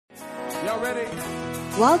Y'all ready?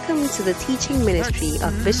 Welcome to the teaching ministry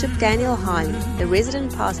of Bishop Daniel Harley, the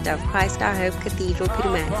resident pastor of Christ Our Hope Cathedral,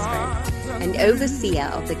 Pietermaritzburg, and overseer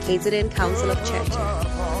of the KZN Council of Churches.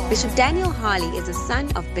 Bishop Daniel Harley is a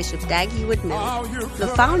son of Bishop Dag Heward-Mills, the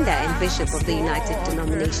founder and bishop of the United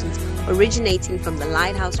Denominations, originating from the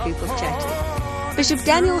Lighthouse Group of Churches. Bishop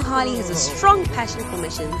Daniel Harley has a strong passion for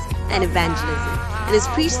missions and evangelism and has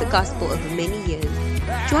preached the gospel over many years.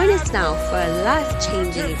 Join us now for a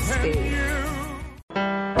life-changing experience.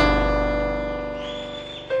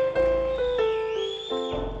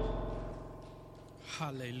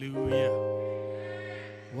 Hallelujah.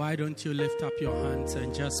 Why don't you lift up your hands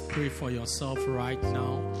and just pray for yourself right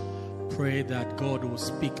now? Pray that God will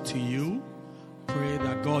speak to you. Pray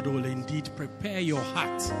that God will indeed prepare your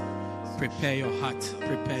heart. Prepare your heart.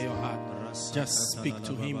 Prepare your heart. Just speak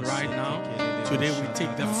to Him right now. Today we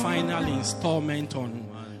take the final installment on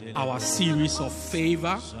our series of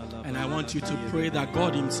favor. And I want you to pray that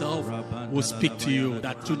God Himself will speak to you.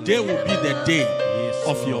 That today will be the day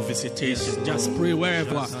of your visitation. Just pray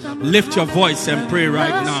wherever. Lift your voice and pray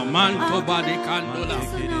right now. Manto bade kandola.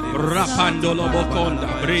 Rapandolo bokonda.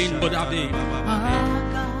 Brain bodabe.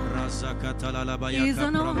 He's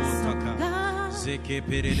an awesome God. He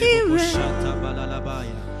reigns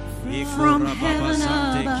from heaven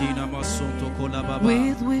above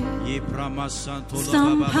with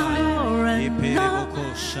some power and love.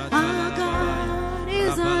 Our God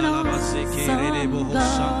is an awesome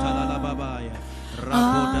God.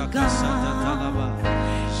 Our God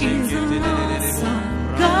is an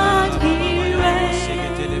awesome God. He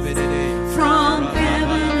reigns from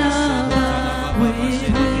heaven above with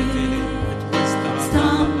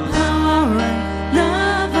some power and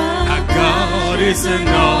love. Our God is an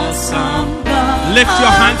awesome God. Lift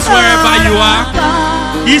your hands wherever you are.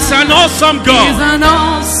 He's an awesome God. He's an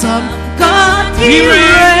awesome God. He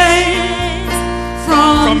reigns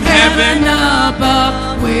from heaven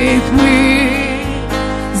above with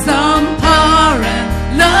wisdom, power,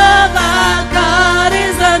 and love. Our God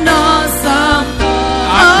is an awesome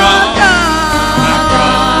God. Our God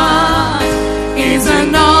is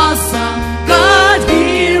an awesome God.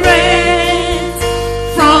 He reigns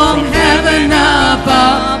from heaven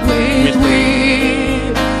above with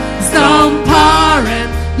wisdom, power,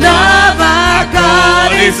 and love. Our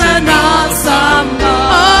God is an awesome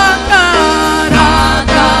God. Our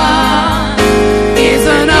God is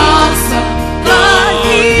an awesome God.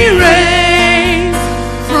 He reigns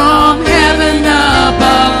from heaven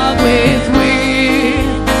above with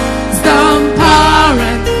wisdom, power,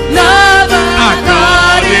 and love. Our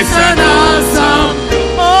God is an awesome.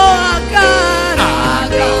 Oh, our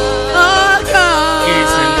God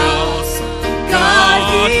He's an awesome God.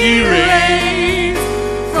 God. He reigns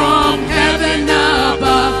from heaven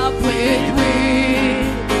above with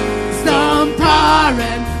wisdom, power,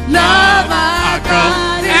 and love. Our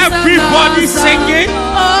God is Everybody an awesome singing.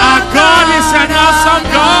 God. Our God is an awesome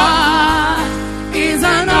God. Is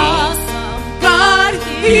an awesome God.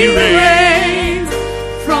 He reigns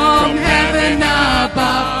from heaven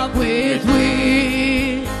above with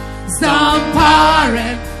wisdom, power,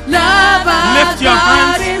 and love. Our Lift your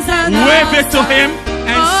God is hands, an wave it to awesome Him,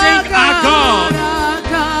 and sing our God. Our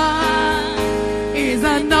God is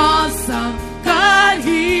an awesome God.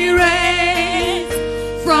 He reigns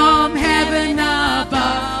from heaven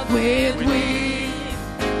above with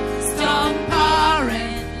wisdom, power,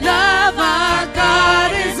 and love. Our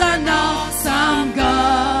God is an awesome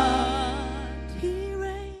God. He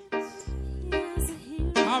reigns.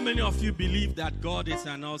 How many of you believe that God is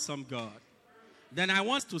an awesome God? Then I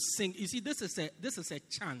want to sing. You see, this is a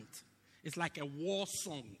chant. It's like a war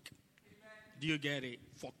song. Do you get it?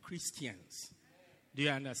 For Christians. Do you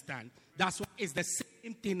understand? That's why it's the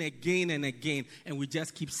same thing again and again, and we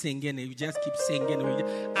just keep singing it. We just keep singing it.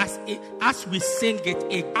 As we sing it,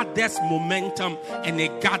 it gathers momentum and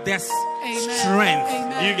it gathers strength.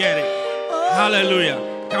 Amen. You get it? Hallelujah.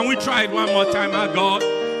 Can we try it one more time? Our God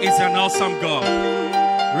is an awesome God.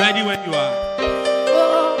 Ready when you are.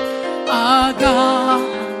 Our God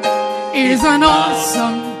is an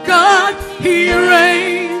awesome God. He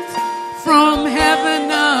reigns from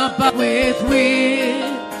heaven above with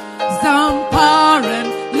wisdom, power,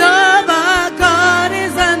 and love. Our God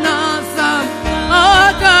is an awesome.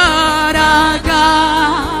 Our God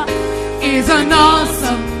is an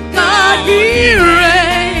awesome God. He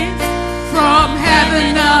reigns from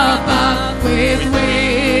heaven above with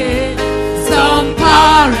wisdom,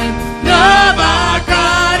 power, and love. Our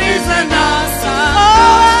God is an awesome.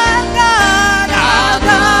 Our God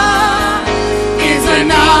is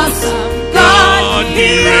an awesome God.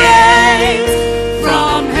 He reigns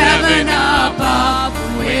from heaven above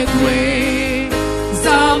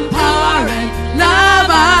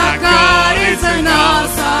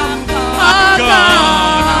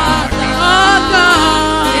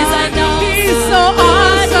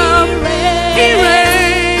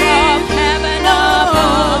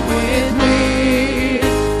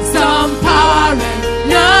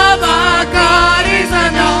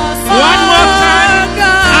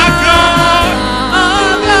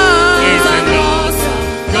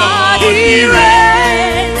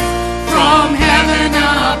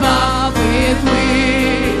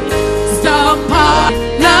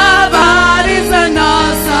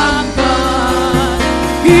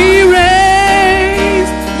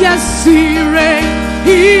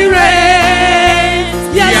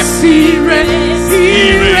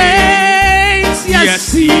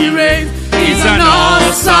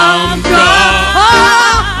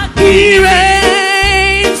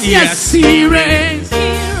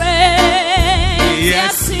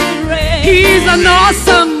He's an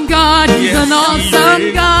awesome God. He's an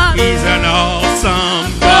awesome God. He's an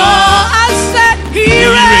awesome Oh, God. I said He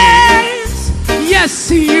reigns. Yes,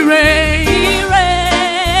 He reigns.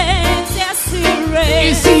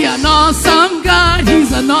 Is He an awesome God?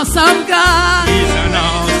 He's an awesome God. He's an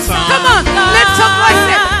awesome Come on, lift up voice.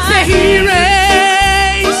 Say He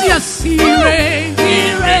reigns. Yes, He reigns.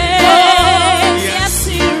 He's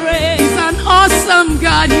an awesome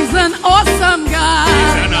God. He's an awesome God.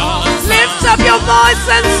 an awesome Lift up your voice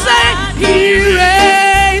and say, He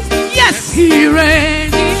reigns. Yes, He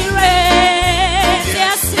reigns.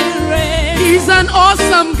 He's an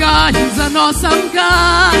awesome God. He's an awesome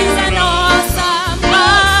God.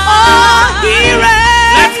 Oh, He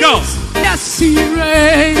reigns. Let's go. Yes, He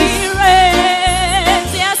reigns.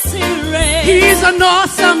 He's an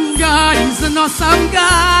awesome God. He's an awesome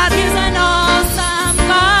God.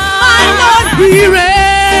 My Lord, He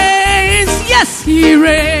reigns. Yes, He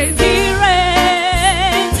reigns.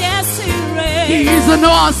 He's an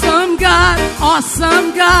awesome God.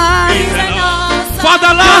 Awesome God. For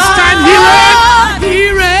the last time, He reigns.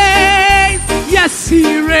 He reigns. Yes, He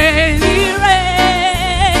reigns.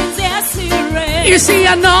 Is He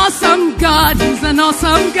an awesome God? He's an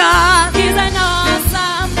awesome God.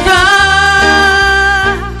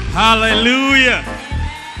 Hallelujah.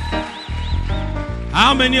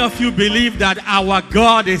 How many of you believe that our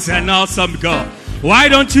God is an awesome God? Why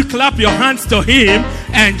don't you clap your hands to Him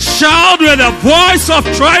and shout with a voice of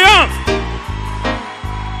triumph?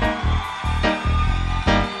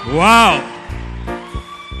 Wow.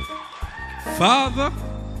 Father,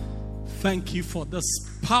 thank you for this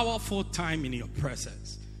powerful time in your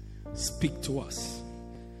presence. Speak to us.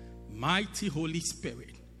 Mighty Holy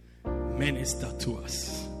Spirit, minister to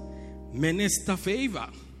us. Minister favor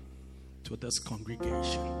to this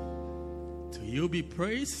congregation. To you be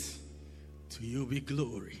praise, to you be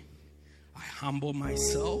glory. I humble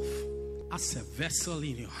myself as a vessel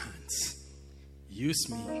in your hands. Use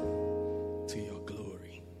me to your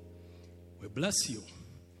glory. We bless you.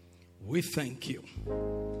 We thank you.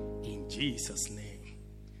 In Jesus' name,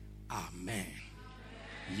 amen.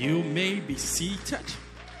 You may be seated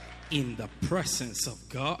in the presence of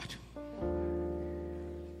God.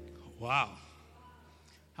 Wow.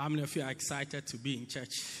 How many of you are excited to be in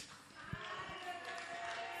church?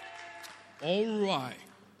 All right.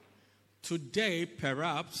 Today,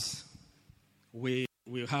 perhaps, we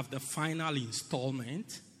will have the final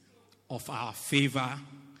installment of our favor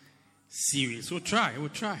series. We'll try.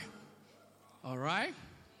 All right?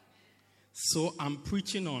 So I'm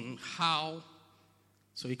preaching on how,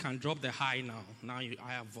 so you can drop the high now. Now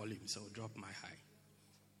I have volume, so drop my high.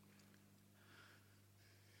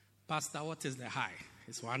 Pastor, what is the high?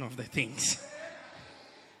 It's one of the things.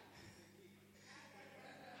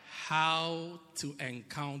 How to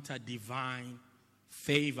encounter divine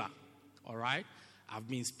favor. All right? I've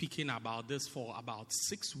been speaking about this for about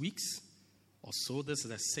 6 weeks or so. This is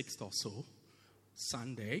the 6th or so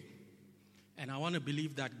Sunday. And I want to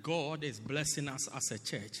believe that God is blessing us as a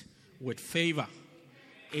church with favor.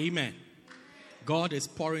 Amen. God is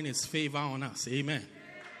pouring His favor on us. Amen.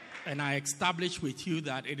 And I establish with you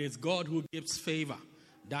that it is God who gives favor.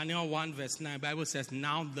 Daniel 1 verse 9, Bible says,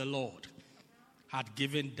 now the Lord had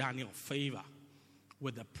given Daniel favor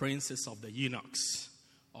with the princes of the eunuchs.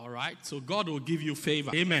 All right? So God will give you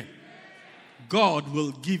favor. Amen. God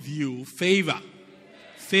will give you favor.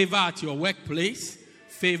 Favor at your workplace,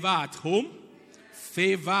 favor at home,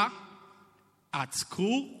 favor at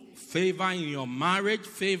school, favor in your marriage,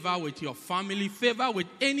 favor with your family, favor with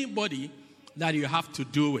anybody that you have to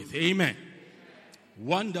do with. Amen.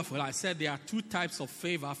 Wonderful. I said there are two types of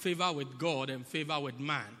favor. Favor with God and favor with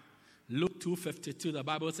man. Luke 2:52, the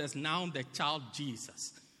Bible says, now the child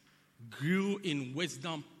Jesus grew in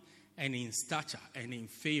wisdom and in stature and in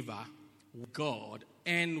favor with God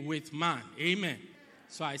and with man. Amen.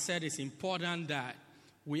 So I said it's important that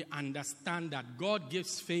we understand that God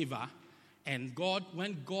gives favor, and God,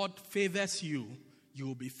 when God favors you, you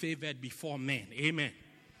will be favored before men. Amen.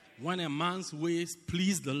 When a man's ways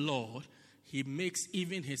please the Lord, He makes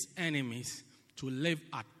even his enemies to live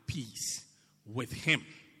at peace with Him.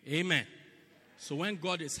 Amen. So when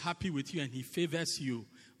God is happy with you and He favors you,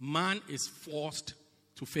 man is forced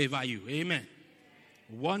to favor you. Amen.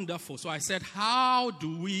 Wonderful. So I said, how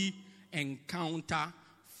do we encounter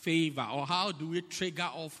favor, or how do we trigger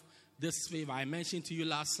off this favor? I mentioned to you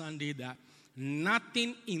last Sunday that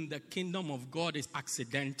nothing in the kingdom of God is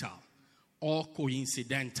accidental or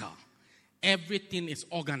coincidental. Everything is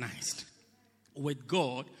organized. With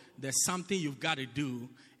God, there's something you've got to do,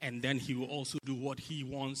 and then He will also do what He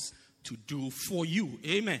wants to do for you.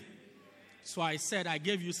 Amen. So I said, I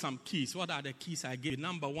gave you some keys. What are the keys I gave you?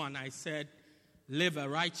 Number one, I said, live a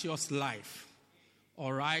righteous life.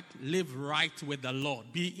 All right? Live right with the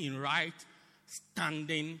Lord. Be in right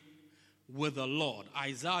standing with the Lord.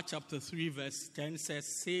 Isaiah chapter 3 verse 10 says,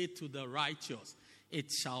 say to the righteous,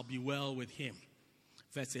 it shall be well with him.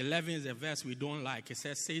 Verse 11 is a verse we don't like. It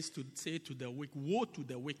says, say to the wicked, woe to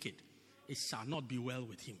the wicked, it shall not be well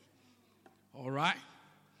with him. All right?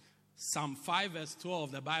 Psalm 5 verse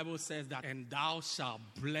 12, the Bible says that, and thou shalt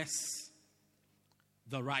bless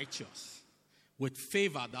the righteous. With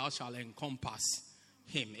favor thou shalt encompass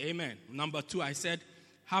him. Amen. Number 2, I said,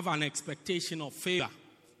 have an expectation of favor.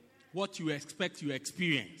 What you expect, you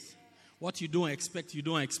experience. What you don't expect, you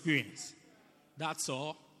don't experience. That's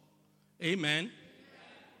all. Amen.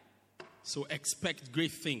 So expect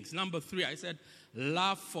great things. Number 3, I said,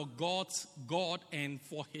 love for God and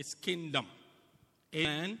for his kingdom.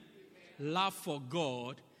 Amen. Love for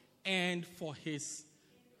God and for his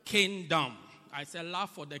kingdom. I said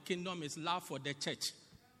love for the kingdom is love for the church.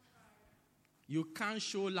 You can't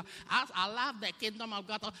show love. I love the kingdom of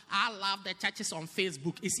God. I love the churches on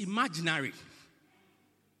Facebook. It's imaginary.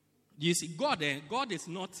 You see, God is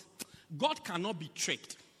not, God cannot be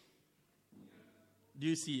tricked. Do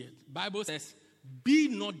you see it? Bible says, be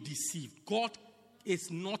not deceived. God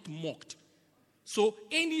is not mocked. So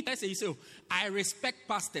anytime you say, I respect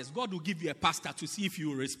pastors, God will give you a pastor to see if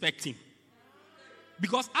you respect him.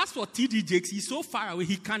 Because as for T.D. Jakes, he's so far away,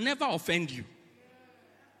 he can never offend you.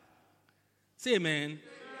 Say amen.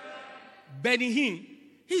 Benny Hinn,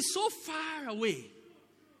 he's so far away.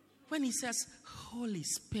 When he says, Holy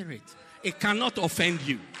Spirit, it cannot offend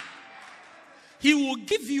you. He will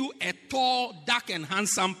give you a tall, dark, and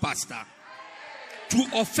handsome pastor to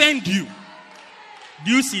offend you. Do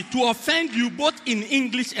you see? To offend you both in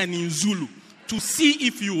English and in Zulu. To see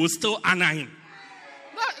if you will still honor him.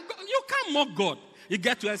 You can't mock God. You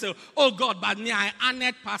get to and say, oh God, but me, I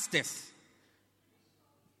honored pastors.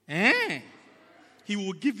 He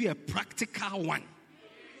will give you a practical one.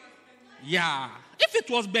 Yeah. If it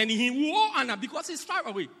was Benny Hinn, we all honor because he's far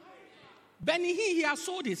away. Benny Hinn, he has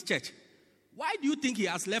sold his church. Why do you think he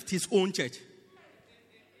has left his own church?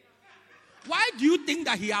 Why do you think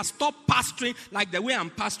that he has stopped pastoring like the way I'm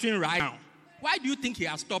pastoring right now? Why do you think he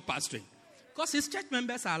has stopped pastoring? Because his church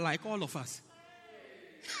members are like all of us.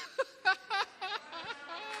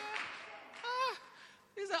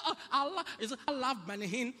 I love Benny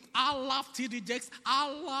Hinn. I love T.D. Jakes.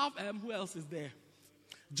 I love, who else is there?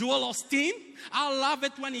 Joel Osteen. I love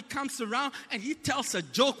it when he comes around and he tells a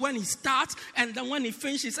joke when he starts. And then when he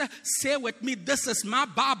finishes, he says, say with me, this is my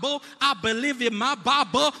Bible. I believe in my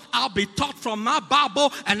Bible. I'll be taught from my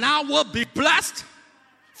Bible. And I will be blessed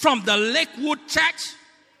from the Lakewood Church.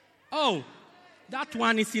 Oh, that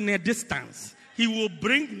one is in a distance. He will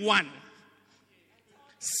bring one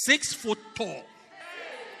 6 foot tall.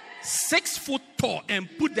 6 foot tall and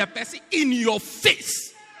put the person in your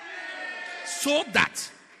face so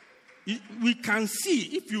that we can see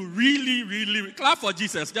if you really clap for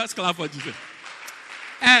Jesus. Just clap for Jesus.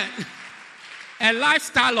 A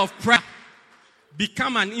lifestyle of prayer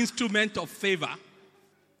become an instrument of favor.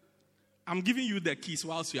 I'm giving you the keys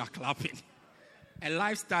whilst you are clapping. A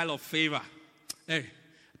lifestyle of favor. Hey,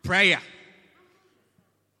 prayer.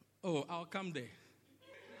 Oh, I'll come there.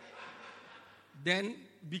 Then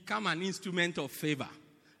become an instrument of favor.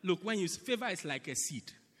 Look, favor is like a seed.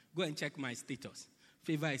 Go and check my status.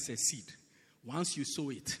 Favor is a seed. Once you sow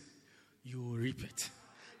it, you will reap it.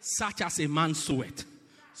 Such as a man soweth,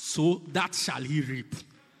 so that shall he reap.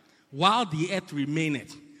 While the earth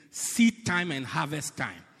remaineth, seed time and harvest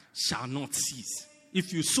time shall not cease.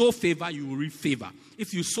 If you sow favor, you will reap favor.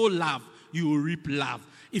 If you sow love, you will reap love.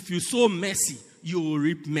 If you sow mercy, you will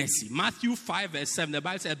reap mercy. Matthew 5 verse 7, the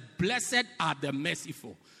Bible says, blessed are the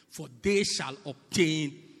merciful, for they shall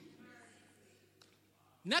obtain.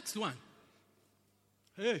 Next one.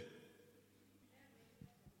 Hey.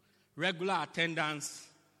 Regular attendance.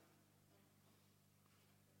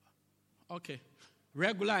 Okay.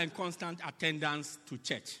 Regular and constant attendance to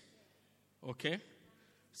church. Okay.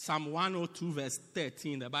 Psalm 102 verse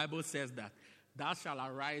 13, the Bible says that, thou shalt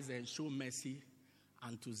arise and show mercy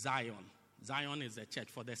unto Zion. Zion is the church,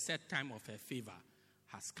 for the set time of her favor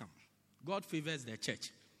has come. God favors the church.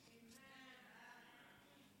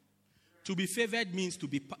 To be favored means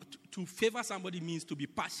to favor somebody means to be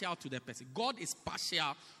partial to the person. God is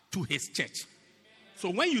partial to his church. So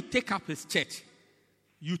when you take up his church,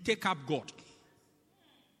 you take up God.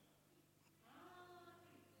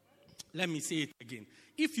 Let me say it again.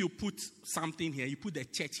 If you put something here, you put the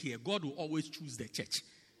church here, God will always choose the church.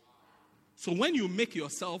 So when you make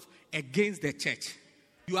yourself against the church,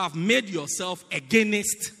 You have made yourself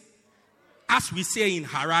against, as we say in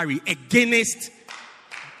Harari, against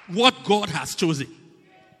what God has chosen.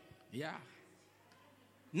 Yeah.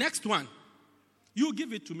 Next one. You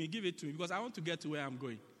give it to me, because I want to get to where I'm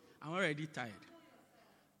going. I'm already tired.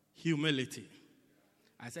 Humility.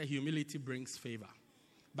 I said humility brings favor.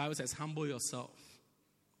 Bible says, humble yourself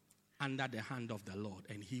under the hand of the Lord,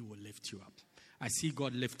 and he will lift you up. I see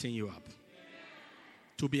God lifting you up.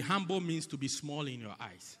 To be humble means to be small in your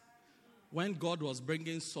eyes. When God was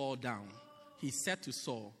bringing Saul down, he said to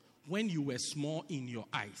Saul, when you were small in your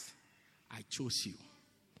eyes, I chose you.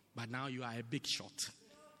 But now you are a big shot.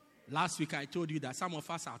 Last week I told you that some of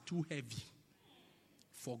us are too heavy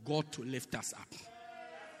for God to lift us up.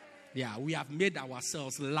 Yeah, we have made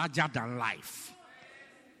ourselves larger than life.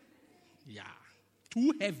 Yeah,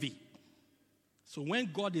 too heavy. So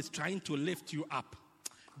when God is trying to lift you up,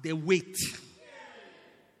 the weight.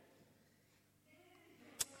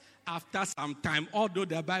 After some time, although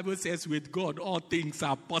the Bible says with God all things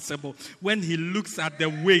are possible, when he looks at the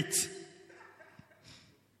weight,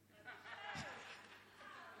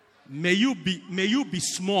 may you be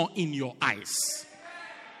small in your eyes.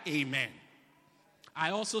 Amen.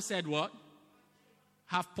 I also said what?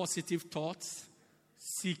 Have positive thoughts,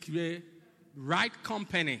 seek the right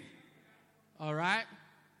company. All right?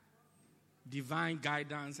 Divine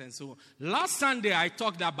guidance and so on. Last Sunday I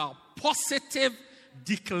talked about positive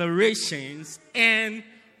declarations and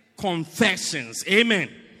confessions. Amen.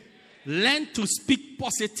 Learn to speak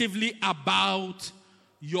positively about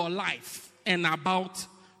your life and about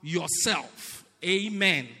yourself.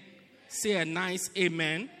 Amen. Say a nice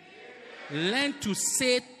amen. Learn to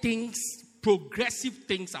say things, progressive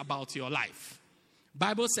things about your life.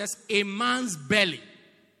 Bible says a man's belly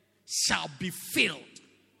shall be filled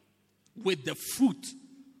with the fruit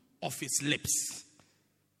of his lips.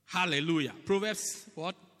 Hallelujah. Proverbs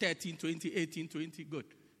 13, 20, 18, 20. Good.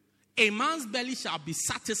 A man's belly shall be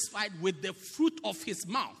satisfied with the fruit of his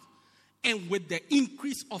mouth, and with the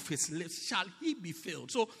increase of his lips shall he be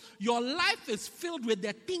filled. So your life is filled with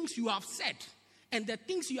the things you have said and the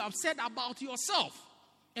things you have said about yourself.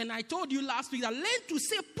 And I told you last week that learn to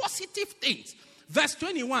say positive things. Verse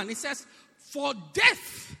 21, it says, for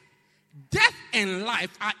death and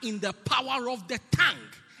life are in the power of the tongue,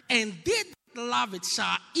 and they that love it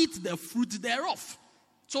shall eat the fruit thereof.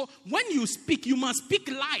 So when you speak, you must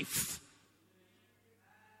speak life.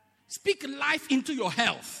 Speak life into your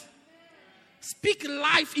health. Speak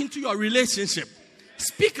life into your relationship.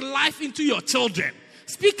 Speak life into your children.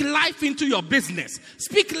 Speak life into your business.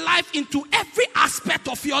 Speak life into every aspect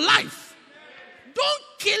of your life. Don't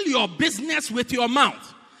kill your business with your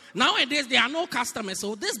mouth. Nowadays, there are no customers,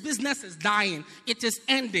 so this business is dying. It is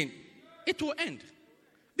ending. It will end.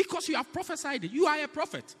 Because you have prophesied it. You are a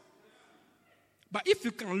prophet. But if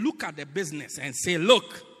you can look at the business and say,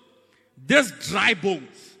 look, this dry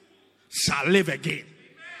bones shall live again.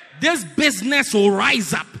 This business will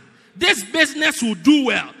rise up. This business will do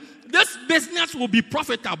well. This business will be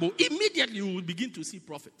profitable. Immediately you will begin to see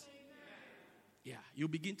profit. Yeah, you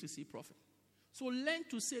begin to see profit. So learn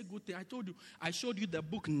to say good things. I told you, I showed you the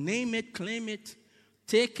book, Name It, Claim It,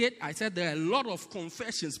 Take It. I said there are a lot of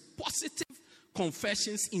confessions, positive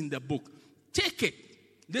confessions in the book. Take it.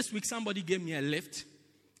 This week somebody gave me a lift.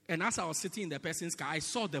 And as I was sitting in the person's car, I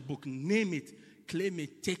saw the book, Name It, Claim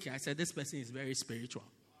It, Take It. I said, this person is very spiritual.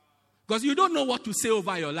 Because you don't know what to say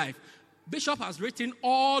over your life. Bishop has written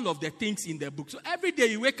all of the things in the book. So every day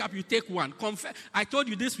you wake up, you take one. I told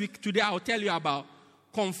you this week, today I'll tell you about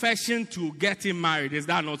confession to getting married. Is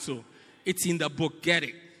that not so? It's in the book. Get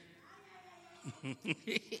it.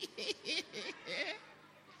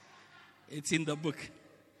 It's in the book.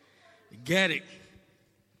 Get it.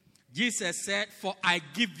 Jesus said, for I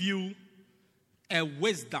give you a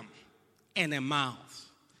wisdom and a mouth,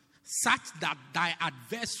 such that thy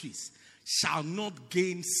adversaries shall not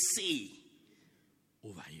gainsay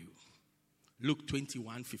over you. Luke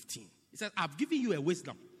 21:15. He says, I've given you a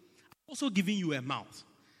wisdom. I've also given you a mouth.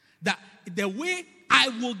 That the way I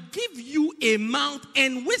will give you a mouth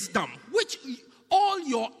and wisdom, which all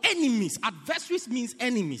your enemies, adversaries means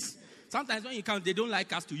enemies. Sometimes when you count, they don't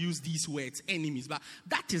like us to use these words, enemies. But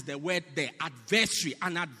that is the word there, adversary.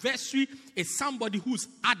 An adversary is somebody who's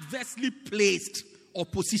adversely placed or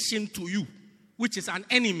positioned to you, which is an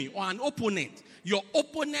enemy or an opponent. Your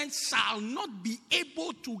opponent shall not be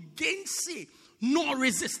able to gainsay nor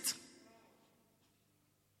resist.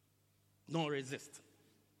 Nor resist.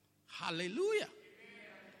 Hallelujah.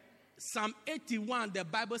 Psalm 81, the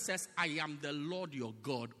Bible says, I am the Lord your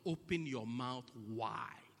God. Open your mouth wide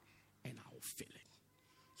and I will fill it.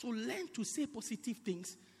 So learn to say positive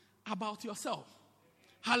things about yourself.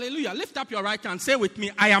 Hallelujah. Lift up your right hand. Say with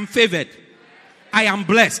me, I am favored. I am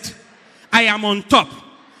blessed. I am on top.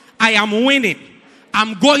 I am winning.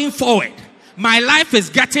 I'm going forward. My life is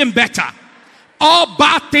getting better. All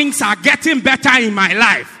bad things are getting better in my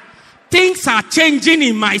life. Things are changing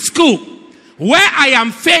in my school. Where I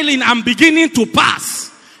am failing, I'm beginning to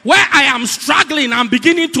pass. Where I am struggling, I'm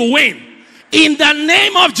beginning to win. In the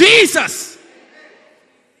name of Jesus.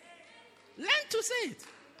 Learn to say it.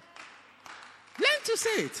 Learn to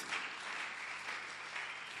say it.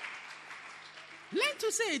 Learn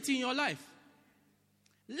to say it in your life.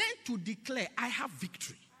 Learn to declare, I have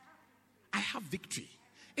victory. I have victory.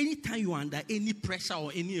 Anytime you are under any pressure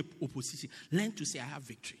or any opposition, learn to say, I have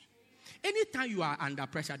victory. Anytime you are under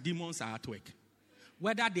pressure, demons are at work.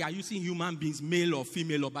 Whether they are using human beings, male or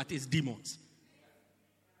female, but it's demons.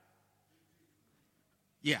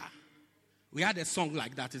 Yeah. We had a song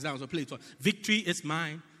like that. I was playing it. Victory is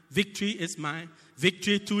mine. Victory is mine.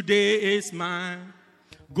 Victory today is mine.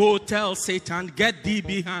 Go tell Satan, get thee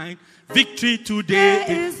behind. Victory today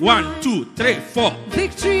is 1, 2, 3, 4.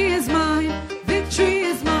 Victory is mine. Victory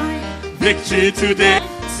is mine. Victory today.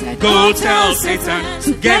 Go tell Satan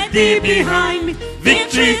to get thee behind me.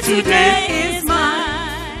 Victory today is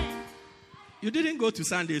mine. You didn't go to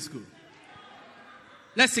Sunday school.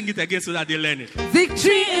 Let's sing it again so that they learn it.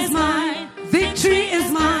 Victory is mine. Victory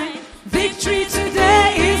is mine. Victory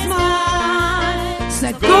today is mine.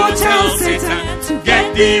 So go tell Satan to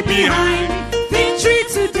get thee behind me. Victory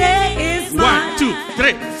today is mine. 1, 2,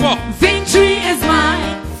 3, 4. Victory is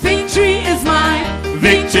mine. Victory is mine.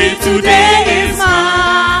 Victory today is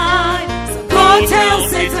mine. So go tell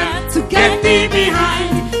Satan to get thee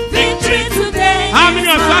behind me. Victory today. How many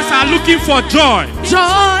of us are looking for joy?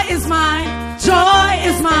 Joy is mine. Joy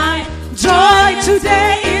is mine. Joy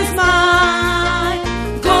today is mine.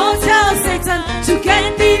 Go tell Satan to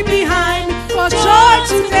get thee behind me. For joy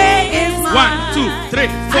today is mine. 1, 2, 3,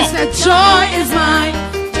 4. I said joy is mine.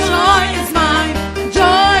 Joy is mine.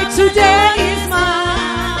 Joy today is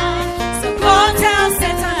mine. So go tell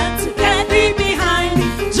Satan to get thee behind me.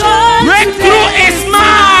 Joy Breakthrough today is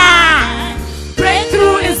mine.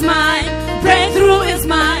 Breakthrough is mine. Breakthrough is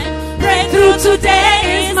mine. Breakthrough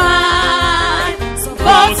today is mine. So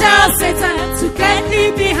go tell Satan to get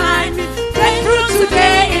thee behind me. Breakthrough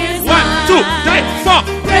today is 1, 2, 3, 4.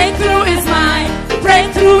 Breakthrough is mine.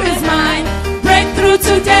 Breakthrough is mine. Breakthrough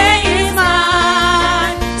today is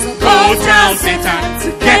mine. So go tell Satan to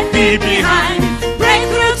get thee behind me.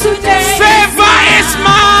 Breakthrough today. Favor is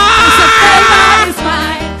mine. Favor is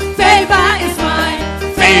mine. Favor is mine.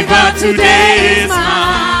 Favor today is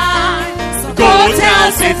mine. So go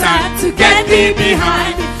tell Satan to get thee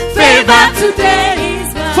behind me. Favor today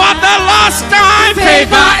is mine. For the last time,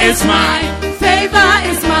 Favor is mine. Favor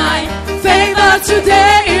is mine. Favor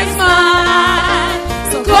today is mine.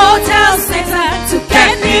 So go tell Satan to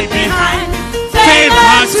get me behind.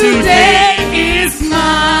 Favor today is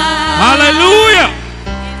mine. Hallelujah.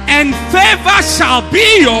 And favor shall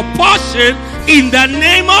be your portion in the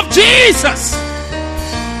name of Jesus.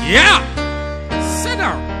 Yeah. Sit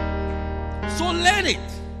down. So learn it.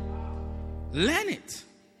 Learn it.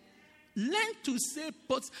 Learn to say,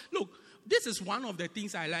 look, this is one of the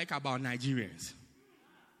things I like about Nigerians.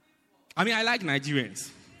 I mean, I like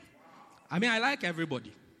Nigerians. I mean, I like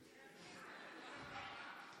everybody.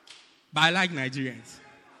 But I like Nigerians.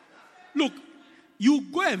 Look, you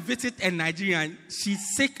go and visit a Nigerian,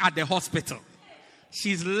 she's sick at the hospital.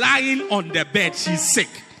 She's lying on the bed, she's sick.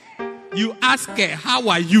 You ask her, how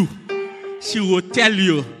are you? She will tell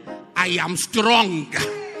you, I am strong.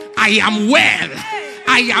 I am well.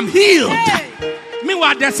 I am healed.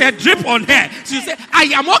 Meanwhile, there's a drip on her. She say, I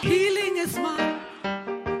am okay. Healing is mine.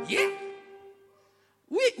 Yeah.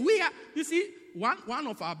 We are, you see, one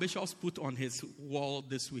of our bishops put on his wall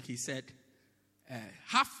this week, he said,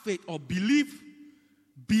 have faith or believe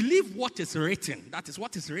what is written. That is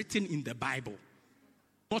what is written in the Bible,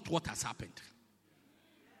 not what has happened.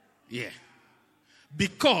 Yeah.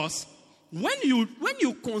 Because when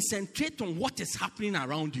you concentrate on what is happening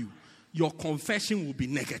around you, your confession will be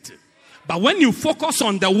negative. But when you focus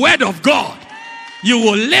on the word of God, you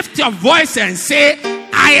will lift your voice and say,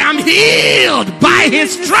 I am healed by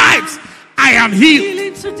his stripes. I am healed.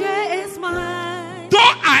 Healing today is mine. Though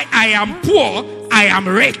I am poor, I am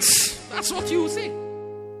rich. That's what you will say.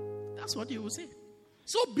 That's what you will say.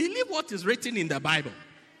 So believe what is written in the Bible.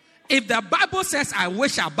 If the Bible says, I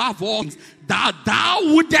wish above all that thou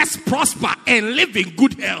wouldest prosper and live in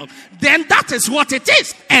good health, then that is what it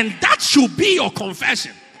is. And that should be your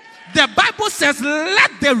confession. The Bible says,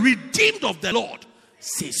 let the redeemed of the Lord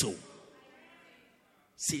say so.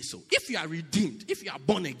 Say so. If you are redeemed, if you are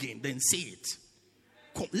born again, then say it.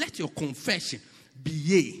 let your confession be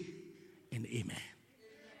yea and amen.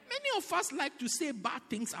 Many of us like to say bad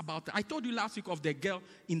things about it. I told you last week of the girl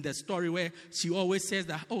in the story where she always says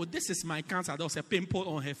that, oh, this is my cancer. There was a pimple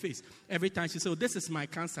on her face. Every time she said, oh, this is my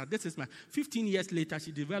cancer. 15 years later,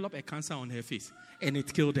 she developed a cancer on her face. And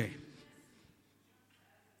it killed her.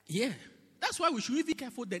 Yeah. That's why we should be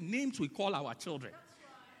careful the names we call our children.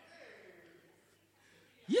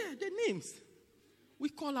 Yeah, the names we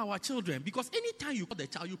call our children. Because anytime you call the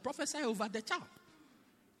child, you prophesy over the child.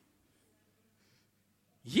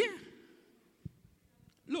 Yeah.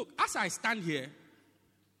 Look, as I stand here,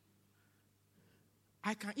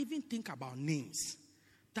 I can even think about names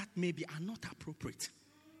that maybe are not appropriate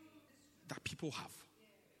that people have.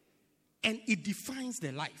 And it defines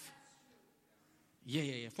their life.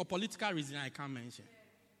 Yeah. For political reasons, I can't mention.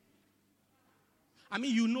 I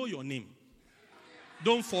mean, you know your name.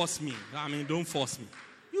 Don't force me. Don't force me.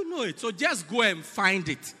 You know it. So just go and find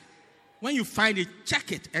it. When you find it,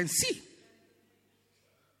 check it and see.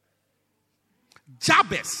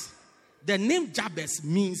 Jabez. The name Jabez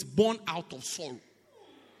means born out of sorrow.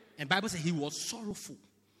 And the Bible says he was sorrowful.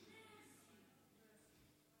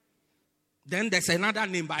 Then there's another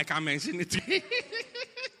name, but I can't mention it.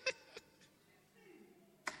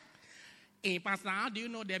 Hey, Pastor, how do you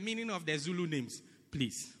know the meaning of the Zulu names?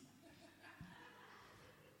 Please.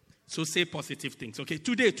 So say positive things. Okay,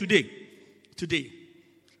 today.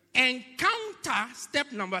 Encounter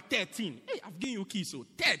step number 13. Hey, I've given you keys. So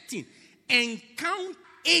 13. Encounter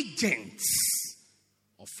agents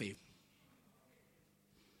of favor.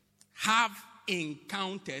 Have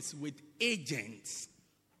encounters with agents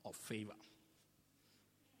of favor.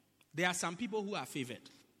 There are some people who are favored.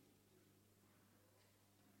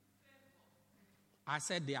 I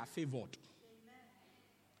said they are favored.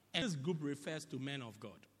 And this group refers to men of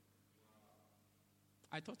God.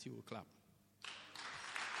 I thought you would clap.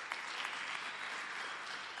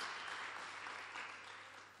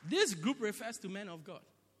 This group refers to men of God.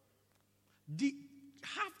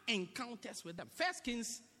 Have encounters with them. 1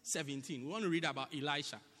 Kings 17. We want to read about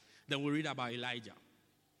Elisha. Then we'll read about Elijah.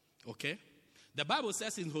 Okay? The Bible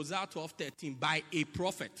says in Hosea 12:13, by a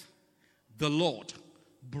prophet, the Lord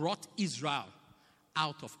brought Israel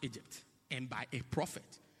out of Egypt. And by a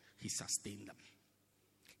prophet, he sustained them.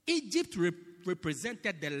 Egypt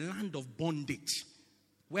represented the land of bondage,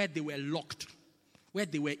 where they were locked, where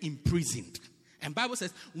they were imprisoned. And Bible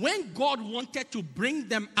says, when God wanted to bring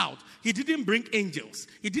them out, he didn't bring angels.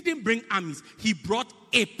 He didn't bring armies. He brought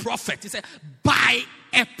a prophet. He said, by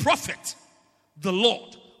a prophet, the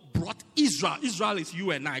Lord brought Israel. Israel is you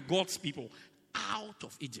and I, God's people, out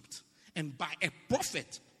of Egypt. And by a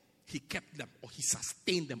prophet, he kept them, or he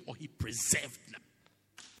sustained them, or he preserved them.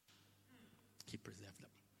 He preserved them.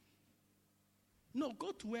 No,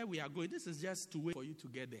 go to where we are going. This is just to wait for you to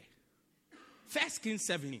get there. 1 Kings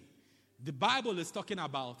 17. The Bible is talking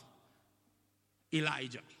about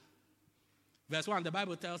Elijah. Verse 1, the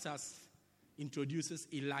Bible tells us, introduces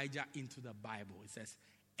Elijah into the Bible. It says,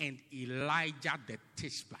 and Elijah the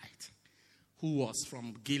Tishbite, who was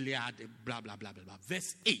from Gilead, blah, blah, blah, blah, blah.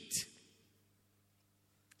 Verse 8.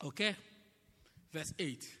 Okay? Verse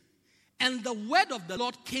 8. And the word of the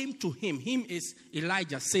Lord came to him. Him is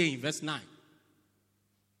Elijah, saying, verse 9.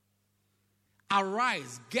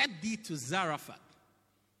 Arise, get thee to Zarephath,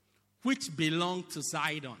 which belonged to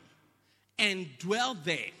Sidon, and dwell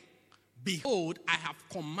there. Behold, I have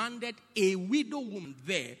commanded a widow woman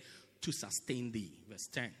there to sustain thee. Verse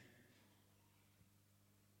 10.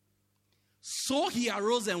 So he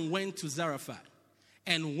arose and went to Zarephath.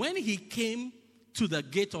 And when he came to the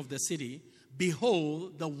gate of the city,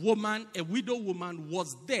 behold, a widow woman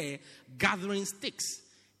was there gathering sticks.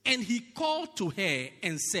 And he called to her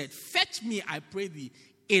and said, fetch me, I pray thee,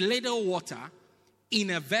 a little water in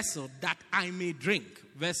a vessel that I may drink.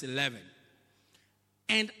 Verse 11.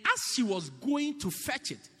 And as she was going to fetch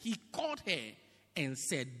it, he called her and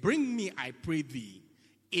said, bring me, I pray thee,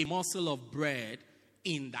 a morsel of bread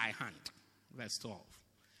in thy hand. Verse 12.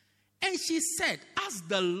 And she said, as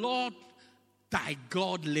the Lord thy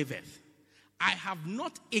God liveth, I have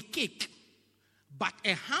not a cake, but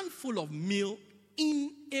a handful of meal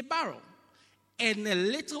in a barrel, and a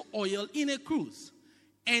little oil in a cruse.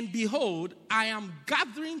 And behold, I am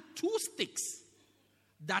gathering 2 sticks,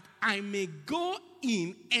 that I may go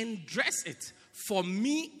in and dress it for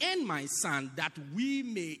me and my son, that we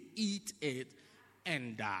may eat it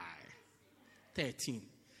and die. 13.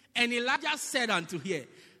 And Elijah said unto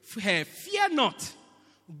her, fear not,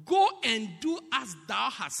 go and do as thou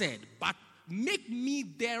hast said, but make me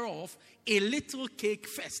thereof a little cake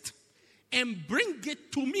first, and bring it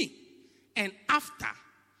to me, and after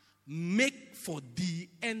make for thee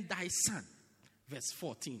and thy son. Verse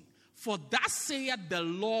 14. For thus saith the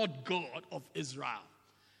Lord God of Israel,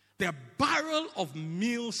 the barrel of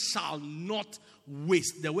meal shall not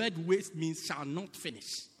waste. The word waste means shall not finish.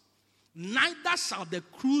 Neither shall the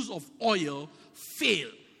cruse of oil fail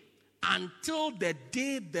until the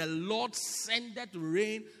day the Lord sendeth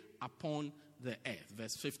rain upon the earth.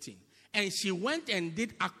 Verse 15. And she went and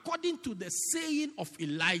did according to the saying of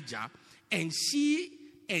Elijah, and she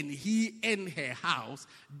and he and her house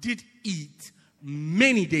did eat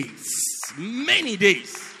many days. Many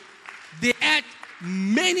days. They ate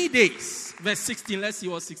many days. Verse 16, let's see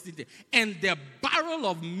what 16 says. And the barrel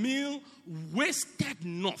of meal wasted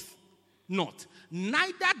not.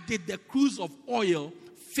 Neither did the cruse of oil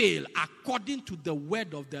fail, according to the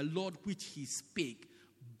word of the Lord which he spake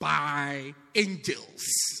by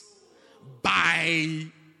angels, by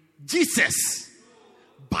Jesus,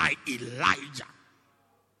 by Elijah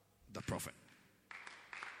the prophet.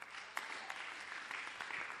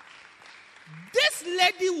 This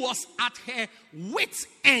lady was at her wit's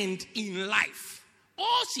end in life.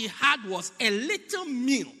 All she had was a little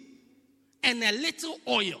meal and a little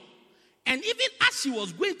oil. And even as she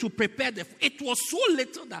was going to prepare the food, it was so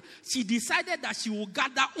little that she decided that she would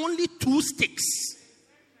gather only 2 sticks.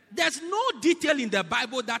 There's no detail in the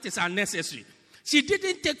Bible that is unnecessary. She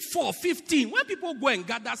didn't take 4, 15. When people go and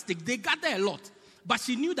gather sticks, they gather a lot. But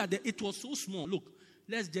she knew that it was so small. Look,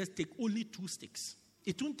 let's just take only 2 sticks.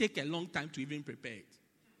 It won't take a long time to even prepare it.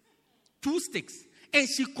 2 sticks. And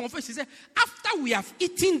she confessed, she said, after we have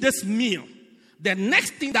eaten this meal, the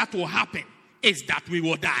next thing that will happen is that we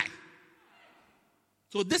will die.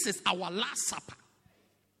 So this is our last supper.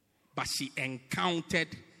 But she encountered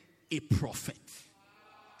a prophet.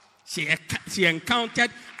 She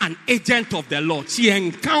encountered an agent of the Lord. She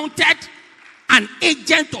encountered an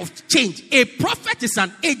agent of change. A prophet is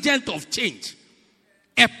an agent of change.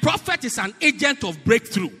 A prophet is an agent of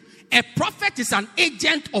breakthrough. A prophet is an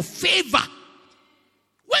agent of favor.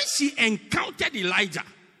 When she encountered Elijah,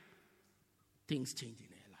 things changed in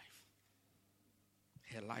her life.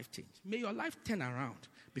 Her life changed. May your life turn around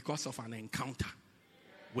because of an encounter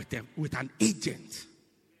with an agent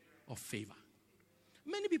of favor.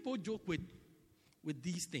 Many people joke with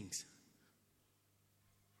these things.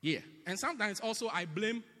 Yeah. And sometimes also I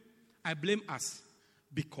blame us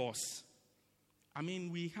because,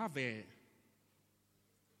 we have a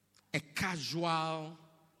casual,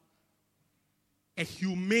 a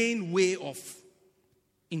humane way of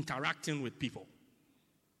interacting with people.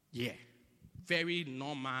 Yeah. Very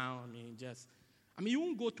normal. You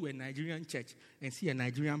won't go to a Nigerian church and see a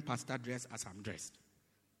Nigerian pastor dressed as I'm dressed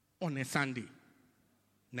on a Sunday.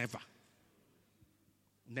 Never.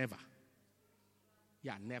 Never.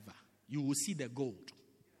 Yeah, never. You will see the gold.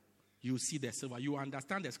 You will see the silver. You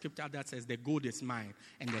understand the scripture that says the gold is mine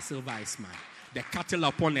and the silver is mine. The cattle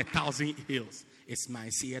upon 1,000 hills is mine,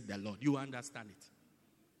 saith the Lord. You understand it.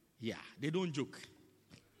 Yeah, they don't joke.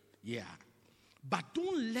 Yeah. But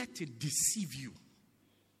don't let it deceive you.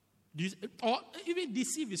 Or even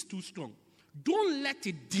deceive is too strong. Don't let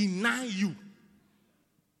it deny you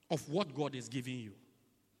of what God is giving you.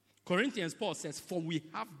 Corinthians, Paul says, for we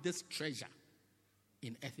have this treasure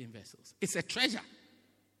in earthen vessels. It's a treasure.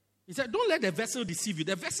 He said, don't let the vessel deceive you.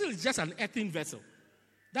 The vessel is just an earthen vessel.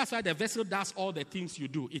 That's why the vessel does all the things you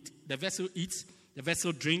do. The vessel eats, the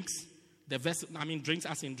vessel drinks, drinks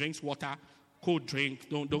as in drinks water, cold drink.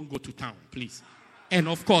 Don't go to town, please. And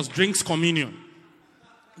of course, drinks communion.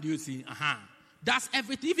 Do you see? That's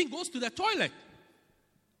everything. Even goes to the toilet.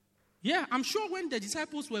 Yeah, I'm sure when the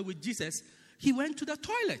disciples were with Jesus, he went to the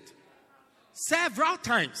toilet several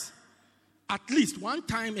times. At least 1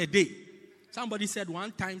 time a day. Somebody said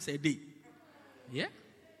 1 time a day. Yeah?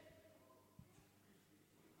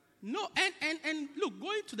 No, and look,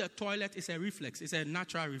 going to the toilet is a reflex. It's a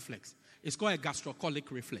natural reflex. It's called a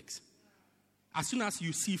gastrocolic reflex. As soon as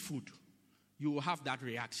you see food, you will have that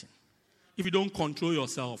reaction. If you don't control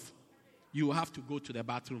yourself, you will have to go to the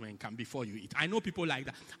bathroom and come before you eat. I know people like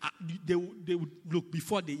that. They would look,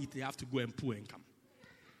 before they eat, they have to go and poo and come.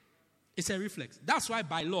 It's a reflex. That's why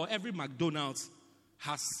by law, every McDonald's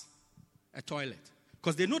has a toilet.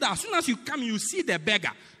 Because they know that as soon as you come, you see the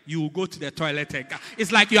beggar, you will go to the toilet and come.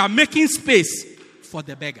 It's like you are making space for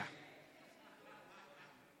the beggar.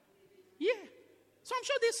 Yeah. So I'm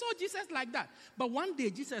sure they saw Jesus like that. But one day,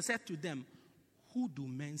 Jesus said to them, who do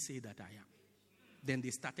men say that I am? Then they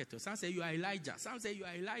started to. Some say you are Elijah. Some say you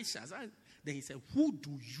are Elisha. Then he said, who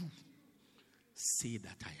do you say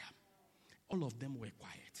that I am? All of them were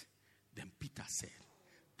quiet. Then Peter said,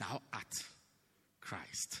 thou art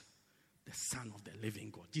Christ, the Son of the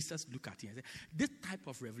living God. Jesus looked at him and said, this type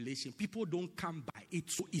of revelation, people don't come by it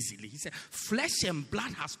so easily. He said, flesh and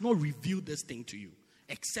blood has not revealed this thing to you,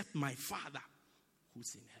 except my Father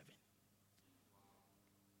who's in heaven.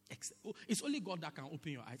 It's only God that can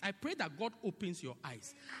open your eyes. I pray that God opens your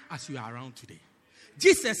eyes as you are around today.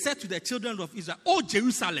 Jesus said to the children of Israel, O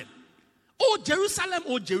Jerusalem, O Jerusalem,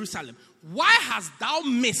 O Jerusalem, why hast thou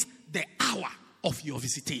missed the hour of your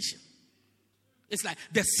visitation? It's like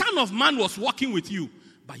the Son of Man was walking with you,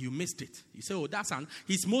 but you missed it. You say, oh,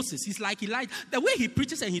 he's Moses. He's like Elijah. The way he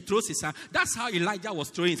preaches and he throws his hand, that's how Elijah was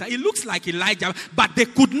throwing his hand. It looks like Elijah, but they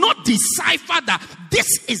could not decipher that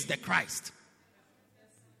this is the Christ.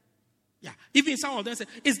 Yeah. Even some of them say,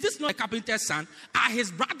 is this not a carpenter's son? Are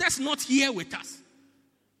his brothers not here with us?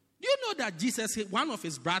 Do you know that Jesus, one of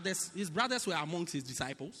his brothers were amongst his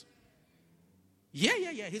disciples?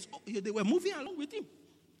 Yeah. They were moving along with him.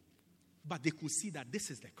 But they could see that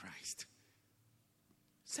this is the Christ.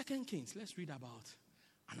 2 Kings, let's read about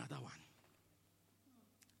another one.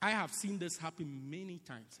 I have seen this happen many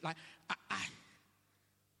times. Like,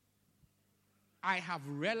 I have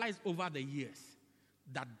realized over the years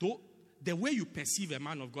that the way you perceive a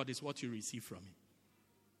man of God is what you receive from him.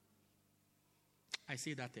 I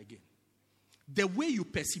say that again. The way you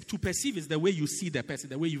perceive, to perceive is the way you see the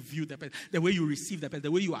person, the way you view the person, the way you receive the person,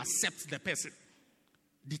 the way you accept the person.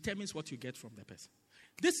 Determines what you get from the person.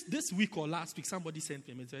 This week or last week, somebody sent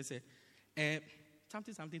me a message and said,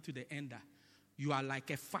 something to the end that you are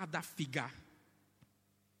like a father figure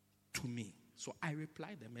to me. So I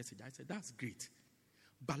replied the message. I said, that's great.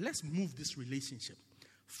 But let's move this relationship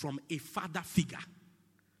from a father figure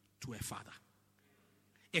to a father.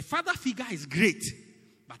 A father figure is great,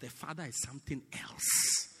 but a father is something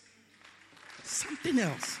else. Something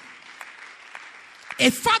else. A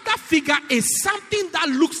father figure is something that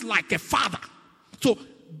looks like a father. So,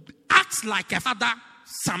 acts like a father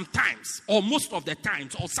sometimes, or most of the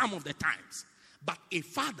times, or some of the times. But a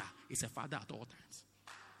father is a father at all times.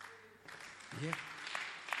 Yeah.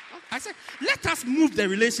 I said, let us move the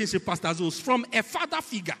relationship, Pastor Zos, from a father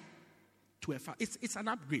figure to a father. It's an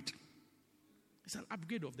upgrade. It's an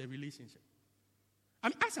upgrade of the relationship. I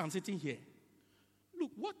mean, as I'm sitting here,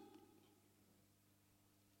 look,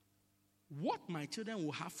 what my children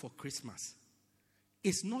will have for Christmas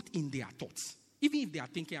is not in their thoughts. Even if they are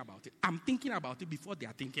thinking about it. I'm thinking about it before they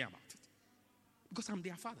are thinking about it. Because I'm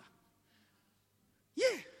their father.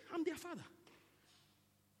 Yeah, I'm their father.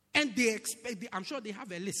 And they expect, I'm sure they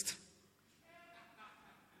have a list.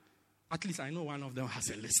 At least I know one of them has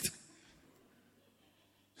a list.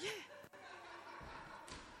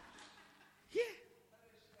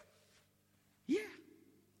 Yeah.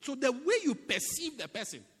 So the way you perceive the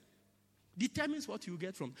person determines what you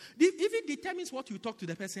get from. Even determines what you talk to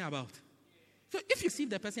the person about. So if you perceive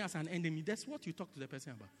the person as an enemy, that's what you talk to the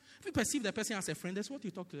person about. If you perceive the person as a friend, that's what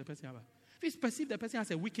you talk to the person about. If you perceive the person as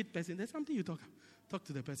a wicked person, there's something you talk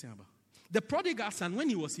to the person about. The prodigal son, when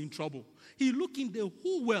he was in trouble, he looked in the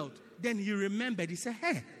whole world. Then he remembered. He said,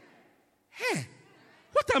 hey,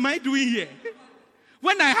 what am I doing here?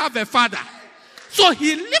 When I have a father. So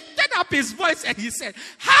he lifted up his voice and he said,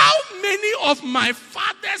 how many of my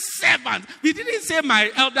father's servants, he didn't say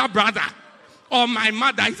my elder brother or my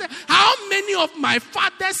mother, he said, how many of my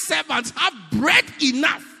father's servants have bread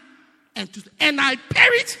enough and I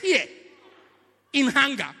perish here in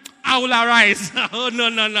hunger? I will arise. Oh,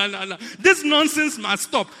 no. This nonsense must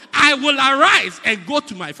stop. I will arise and go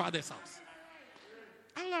to my father's house.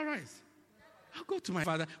 I will arise. I'll go to my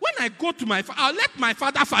father. When I go to my father, I'll let my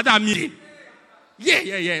father me.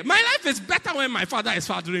 Yeah. My life is better when my father is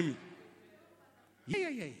fathering me.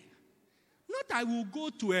 Yeah. Not I will go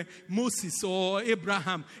to a Moses or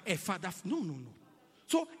Abraham, a father. No.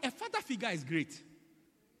 So a father figure is great.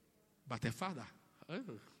 But a father,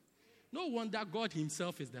 no wonder God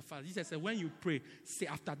himself is the father. Jesus said, when you pray, say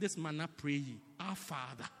after this manner pray ye, our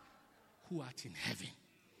Father who art in heaven.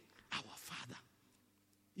 Our Father.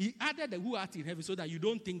 He added the who art in heaven so that you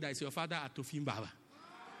don't think that it's your father Atofim Baba.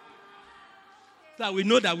 So that we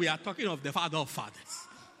know that we are talking of the Father of fathers.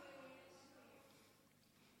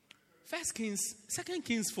 2 Kings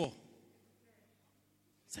 4.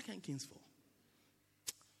 2 Kings 4.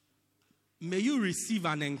 May you receive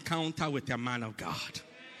an encounter with a man of God.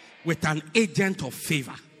 With an agent of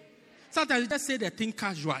favor. Sometimes you just say the thing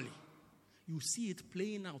casually. You see it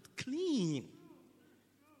playing out clean.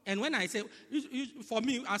 And when I say, for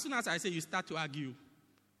me, as soon as I say you start to argue,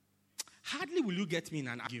 hardly will you get me in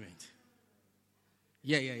an argument.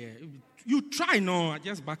 Yeah. You try, no,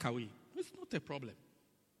 just back away. It's not a problem.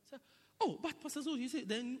 So, Oh, but Pastor So, you say,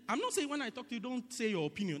 then I'm not saying when I talk to you, don't say your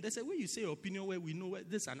opinion. They say, when you say your opinion, where we know whether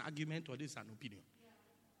this is an argument or this is an opinion.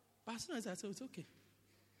 But as soon as I say, it's okay.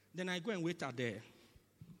 Then I go and wait at the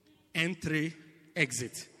entry,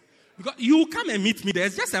 exit. Because you come and meet me there.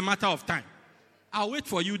 It's just a matter of time. I'll wait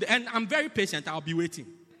for you there. And I'm very patient. I'll be waiting.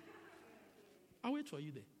 I'll wait for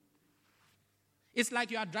you there. It's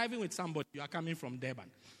like you are driving with somebody. You are coming from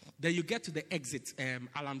Durban. Then you get to the exit,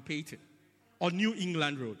 Alan Payton, or New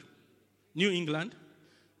England Road. New England?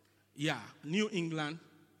 Yeah, New England.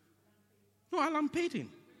 No, Alan Payton.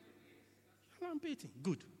 Alan Payton.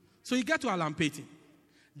 Good. So you get to Alan Payton.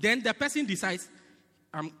 Then the person decides,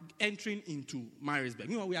 I'm entering into Maritzburg.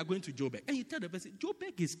 You know, we are going to Joburg. And you tell the person,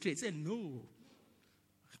 Joburg is straight. Say, no.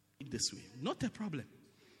 This way. Not a problem.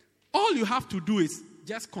 All you have to do is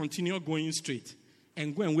just continue going straight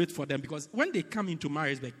and go and wait for them. Because when they come into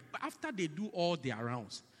Maritzburg, after they do all their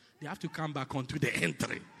rounds, they have to come back onto the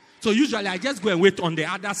entry. So usually I just go and wait on the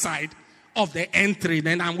other side of the entry.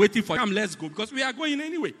 Then I'm waiting for them. Let's go. Because we are going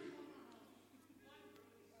anyway.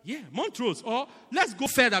 Yeah, Montrose. Or let's go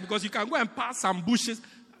further because you can go and pass some bushes.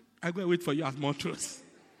 I go and wait for you at Montrose.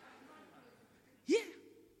 Yeah.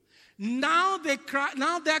 Now there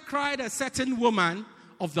cried a certain woman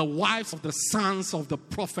of the wives of the sons of the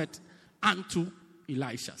prophet unto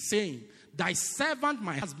Elisha, saying, thy servant,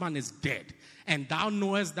 my husband, is dead. And thou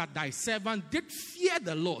knowest that thy servant did fear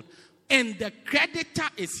the Lord. And the creditor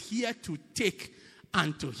is here to take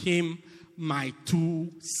unto him my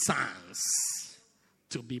 2 sons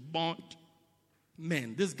to be born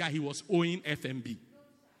men. This guy, he was owing FMB.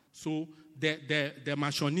 So the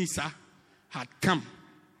Machonisa had come.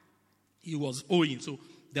 He was owing. So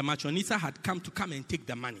the Machonisa had come and take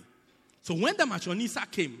the money. So when the Machonisa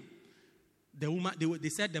came, the woman, they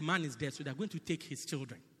said the man is dead, so they're going to take his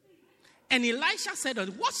children. And Elisha said,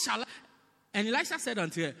 And Elisha said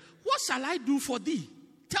unto her, what shall I do for thee?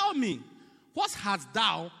 Tell me, what hast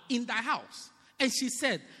thou in thy house? And she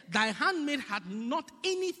said, thy handmaid had not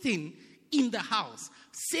anything in the house,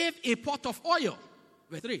 save a pot of oil.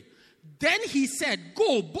 Verse 3. Then he said,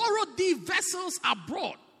 go, borrow thee vessels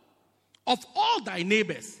abroad of all thy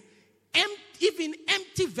neighbors. Even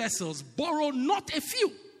empty vessels, borrow not a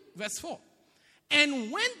few. Verse 4.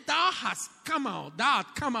 And when thou hast come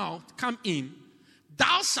in,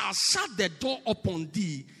 thou shalt shut the door upon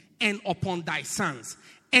thee and upon thy sons,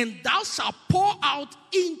 and thou shalt pour out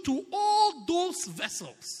into all those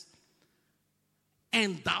vessels,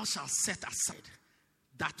 and thou shalt set aside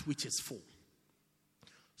that which is full.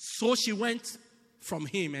 So she went from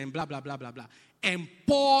him and blah, blah, blah, blah, blah, and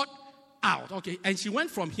poured out. Okay, and she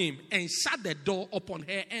went from him and shut the door upon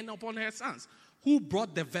her and upon her sons, who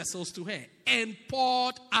brought the vessels to her, and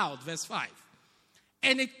poured out. Verse 5.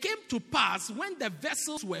 And it came to pass, when the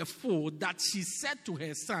vessels were full, that she said to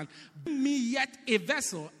her son, bring me yet a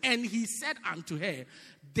vessel. And he said unto her,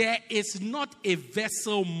 there is not a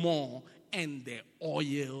vessel more. And the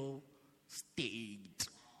oil stayed.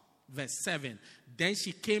 Verse 7. Then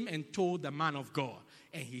she came and told the man of God.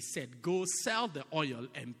 And he said, go sell the oil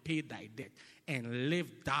and pay thy debt, and live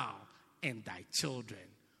thou and thy children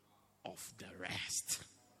of the rest.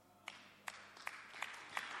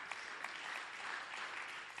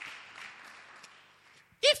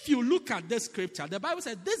 If you look at this scripture, the Bible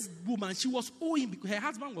said this woman, she was owing because her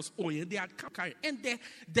husband was owing. They had come carrying. And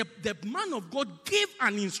the man of God gave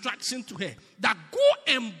an instruction to her that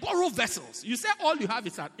go and borrow vessels. You say all you have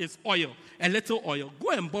is oil, a little oil.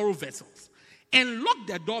 Go and borrow vessels. And lock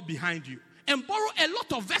the door behind you. And borrow a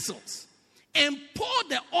lot of vessels. And pour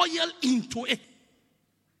the oil into it.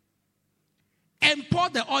 And pour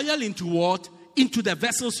the oil into what? Into the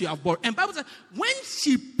vessels you have borrowed. And the Bible says, when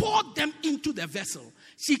she poured them into the vessel,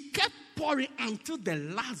 she kept pouring until the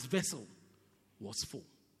last vessel was full.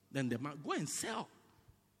 Then the man, go and sell.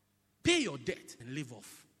 Pay your debt and live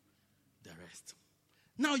off the rest.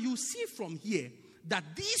 Now you see from here that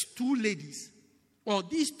these two ladies, or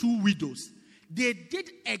these two widows, they did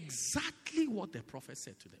exactly what the prophet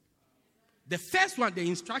said to them. The first one, the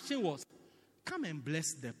instruction was, come and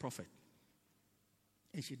bless the prophet.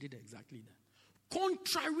 And she did exactly that.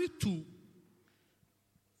 Contrary to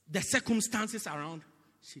the circumstances around,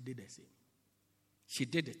 she did the same. She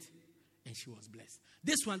did it. And she was blessed.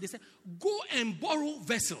 This one, they said, go and borrow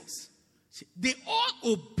vessels. They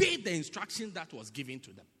all obeyed the instruction that was given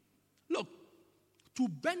to them. Look, to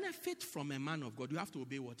benefit from a man of God, you have to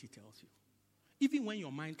obey what he tells you. Even when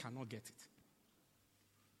your mind cannot get it.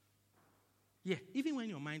 Yeah, even when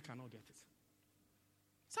your mind cannot get it.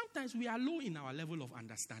 Sometimes we are low in our level of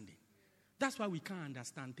understanding. That's why we can't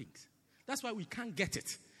understand things. That's why we can't get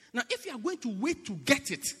it. Now, if you are going to wait to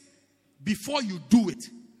get it before you do it,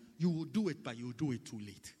 You will do it, but you will do it too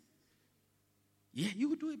late. Yeah, you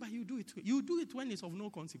will do it, but you will do it too late. You will do it when it's of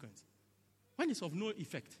no consequence. When it's of no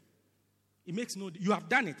effect. It makes no, you have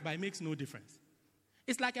done it, but it makes no difference.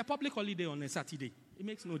 It's like a public holiday on a Saturday. It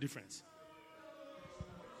makes no difference.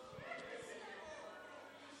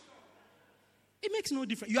 It makes no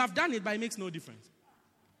difference. You have done it, but it makes no difference.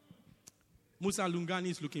 Musa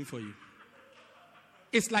Lungani is looking for you.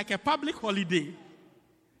 It's like a public holiday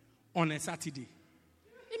on a Saturday.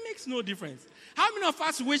 It makes no difference. How many of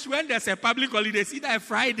us wish when there's a public holiday, it's either a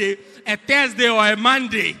Friday, a Thursday, or a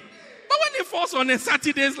Monday? But when it falls on a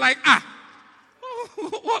Saturday, it's like,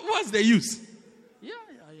 what's the use? Yeah.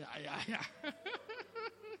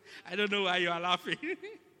 I don't know why you are laughing.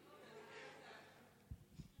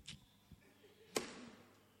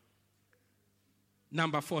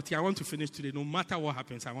 Number 40. I want to finish today. No matter what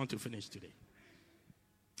happens, I want to finish today.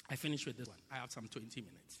 I finish with this one. I have some 20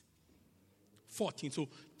 minutes. 14. So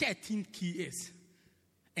 13 key is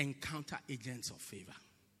encounter agents of favor.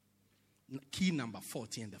 Key number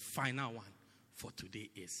 14, the final one for today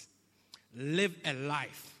is live a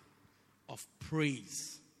life of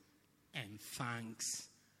praise and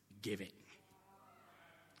thanksgiving.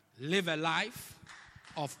 Live a life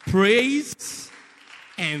of praise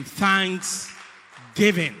and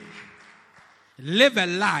thanksgiving. Live a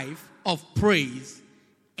life of praise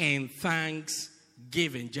and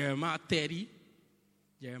thanksgiving. Jeremiah 30,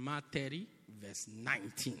 verse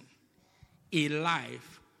 19. A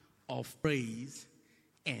life of praise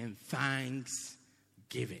and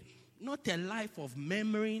thanksgiving. Not a life of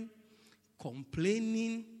murmuring,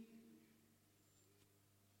 complaining,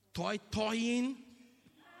 toying,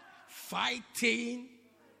 fighting,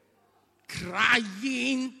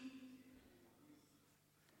 crying,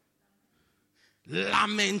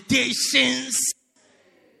 lamentations.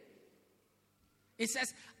 It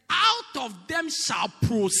says, out of them shall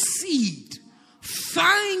proceed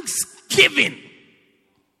thanksgiving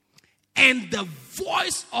and the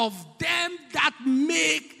voice of them that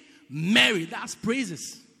make merry. That's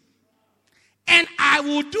praises. And I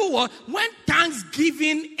will do what? When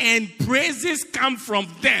thanksgiving and praises come from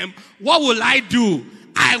them, what will I do?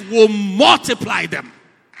 I will multiply them.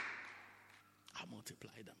 I'll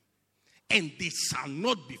multiply them. And they shall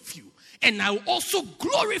not be few. And I will also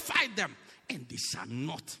glorify them. And they shall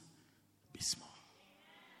not be small.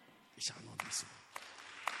 They shall not be small.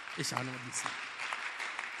 They shall not be small.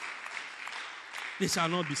 They shall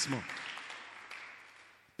not be small.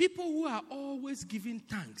 People who are always giving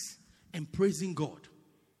thanks and praising God,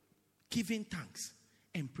 giving thanks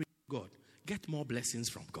and praising God, get more blessings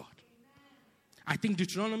from God. I think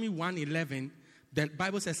Deuteronomy 1:11, the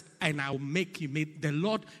Bible says, and I will make you, the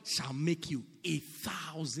Lord shall make you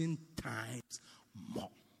 1,000 times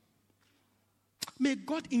more. May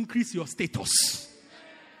God increase your status.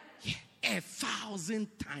 Yeah,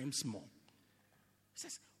 1,000 times more. It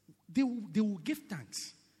says, they will give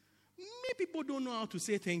thanks. Many people don't know how to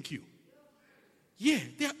say thank you. Yeah,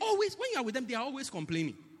 they're always, when you're with them, they are always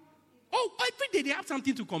complaining. Oh, every day they have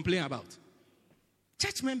something to complain about.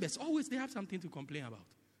 Church members, always they have something to complain about.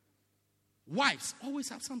 Wives always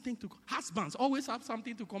have something to, husbands always have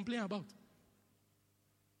something to complain about.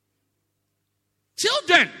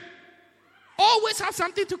 Children always have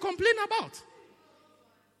something to complain about.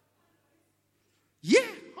 Yeah,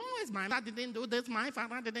 always my dad didn't do this, my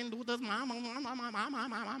father didn't do this, my.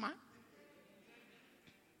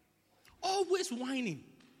 Always whining.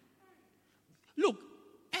 Look,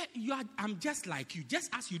 I'm just like you.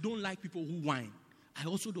 Just as you don't like people who whine, I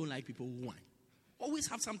also don't like people who whine. Always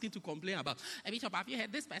have something to complain about. Bishop, have you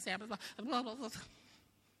heard this person?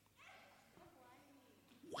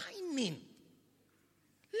 Whining.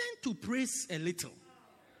 Learn to praise a little.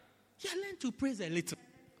 Yeah, learn to praise a little.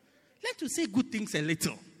 Learn to say good things a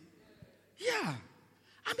little. Yeah.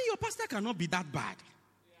 I mean, your pastor cannot be that bad.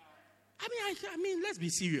 I mean, let's be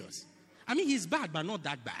serious. I mean, he's bad, but not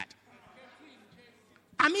that bad.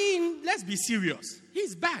 I mean, let's be serious.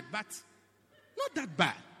 He's bad, but not that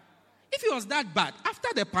bad. If he was that bad, after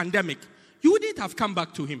the pandemic, you wouldn't have come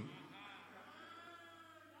back to him.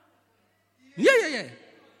 Yeah.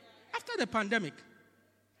 After the pandemic.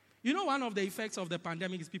 You know, one of the effects of the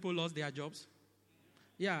pandemic is people lost their jobs.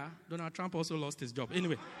 Yeah, Donald Trump also lost his job.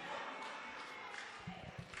 Anyway.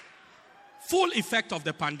 Full effect of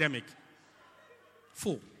the pandemic.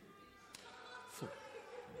 Full.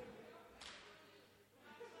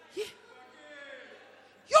 Yeah.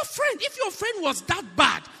 Your friend, if your friend was that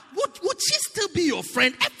bad, would she still be your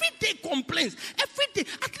friend? Every day complains. Every day.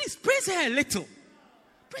 At least praise her a little.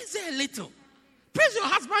 Praise her a little. Praise your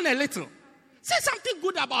husband a little. Say something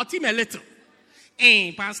good about him a little.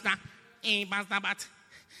 Pastor, but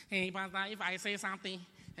Hey, Pastor, if I say something,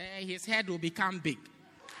 his head will become big.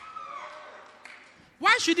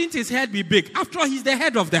 Why shouldn't his head be big? After all, he's the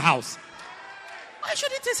head of the house. Why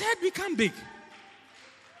shouldn't his head become big?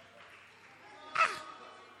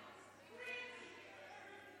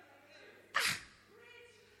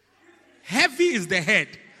 Heavy is the head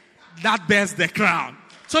that bears the crown.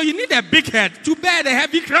 So you need a big head to bear the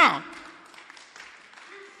heavy crown.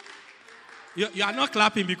 You are not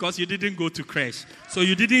clapping because you didn't go to crash. So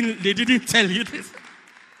they didn't tell you this.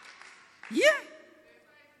 Yeah.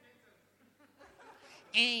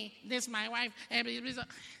 Hey, this is my wife.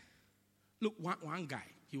 Look, one guy,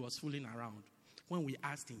 he was fooling around. When we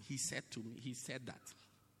asked him, he said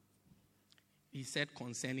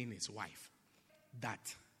concerning his wife,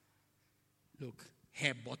 that, look,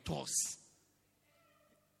 her buttocks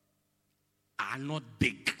are not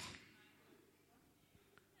big.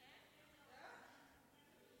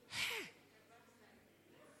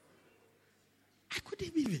 I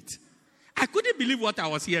couldn't believe it. I couldn't believe what I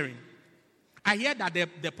was hearing. I heard that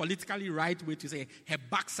the politically right way to say her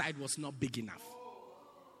backside was not big enough.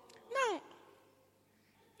 Now,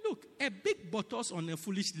 look, a big buttocks on a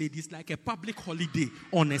foolish lady is like a public holiday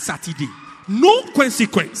on a Saturday. No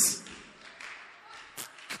consequence.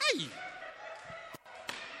 Hey.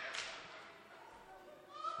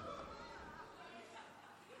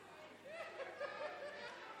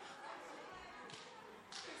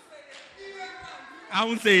 I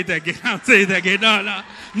won't say it again. I won't say it again. No.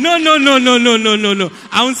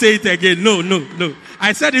 I won't say it again. No.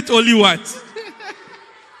 I said it only once.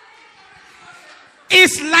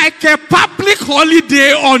 It's like a public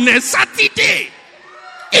holiday on a Saturday.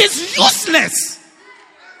 It's useless.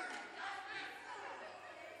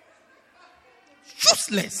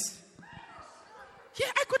 Useless. Yeah,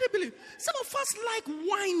 I couldn't believe. Some of us like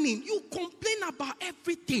whining. You complain about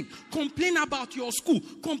everything. Complain about your school.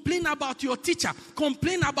 Complain about your teacher.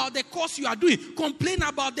 Complain about the course you are doing. Complain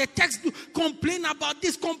about the textbook. Complain about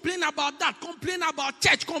this. Complain about that. Complain about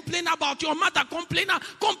church. Complain about your mother. Complain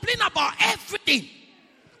about everything.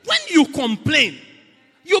 When you complain,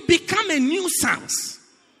 you become a nuisance.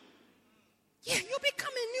 Yeah, you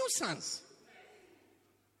become a nuisance.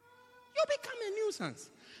 You become a nuisance.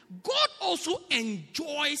 God also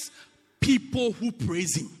enjoys people who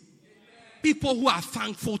praise him. People who are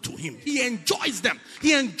thankful to him. He enjoys them.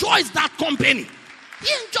 He enjoys that company.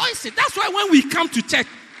 He enjoys it. That's why when we come to church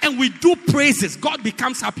and we do praises, God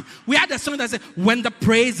becomes happy. We had a song that says, when the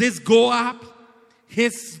praises go up,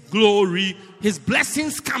 his glory, his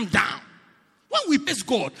blessings come down. When we praise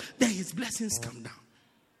God, then his blessings come down.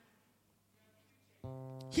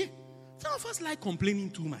 Yeah. Some of us like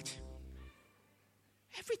complaining too much.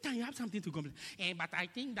 Every time you have something to complain. But I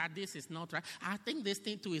think that this is not right. I think this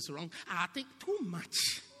thing too is wrong. I think too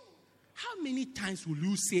much. How many times will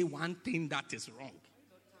you say one thing that is wrong?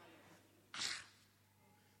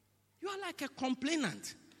 You are like a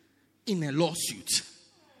complainant in a lawsuit.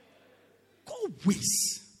 Go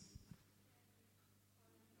waste.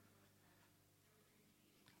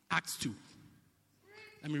 Acts 2.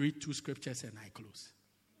 Let me read 2 scriptures and I close.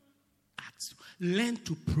 Acts 2. Learn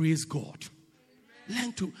to praise God.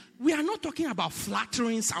 We are not talking about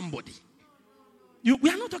flattering somebody. We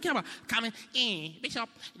are not talking about coming in. Bishop,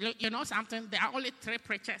 you know something? There are only 3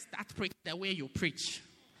 preachers that preach the way you preach.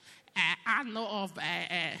 I know of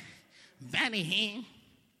Benny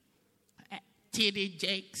Hinn, T.D.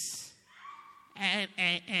 Jakes,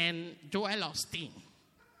 and Joel Osteen.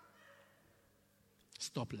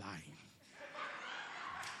 Stop lying.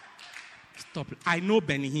 Stop. I know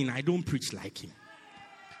Benny Hinn. I don't preach like him.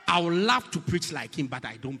 I would love to preach like him, but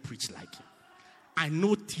I don't preach like him. I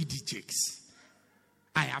know T.D. Jakes.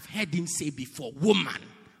 I have heard him say before, woman,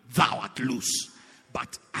 thou art loose.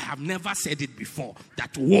 But I have never said it before,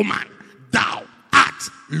 that woman, thou art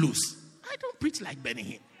loose. I don't preach like Benny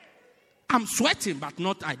Hinn. I'm sweating, but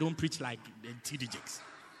I don't preach like T.D. Jakes.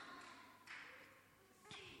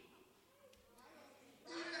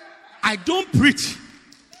 I don't preach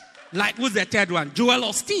like, who's the third one? Joel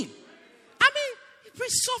Osteen. He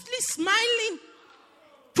preached softly, smiling.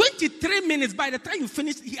 23 minutes. By the time you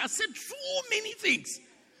finish, he has said so many things.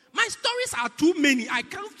 My stories are too many. I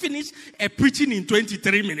can't finish a preaching in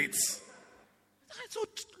 23 minutes. So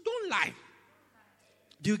don't lie.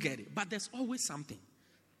 Do you get it? But there's always something.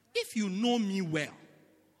 If you know me well,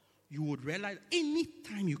 you would realize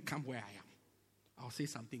anytime you come where I am, I'll say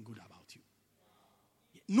something good about you.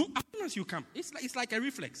 No, as soon as you come, it's like a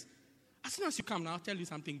reflex. As soon as you come, I'll tell you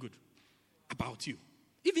something good about you.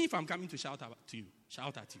 Even if I'm coming to shout at you.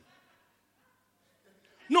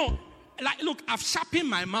 No, look, I've sharpened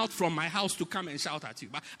my mouth from my house to come and shout at you.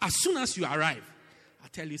 But as soon as you arrive, I'll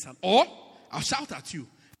tell you something. Or I'll shout at you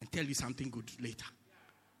and tell you something good later.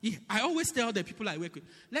 Yeah, I always tell the people I work with,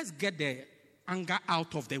 let's get the anger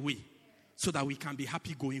out of the way so that we can be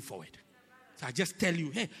happy going forward. So I just tell you,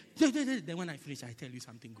 hey, then when I finish, I tell you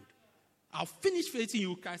something good. I'll finish facing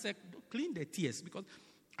you. I said, clean the tears because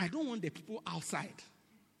I don't want the people outside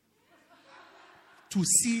to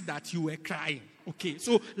see that you were crying. Okay,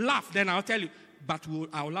 so laugh, then I'll tell you. But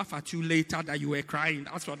I'll laugh at you later that you were crying.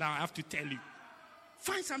 That's what I have to tell you.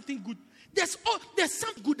 Find something good. There's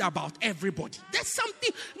something good about everybody. There's something.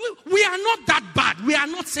 We are not that bad. We are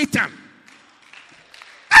not Satan.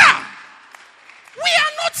 We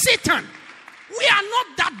are not Satan. We are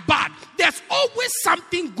not that bad. There's always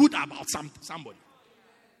something good about somebody.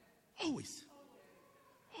 Always.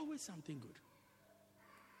 Always something good.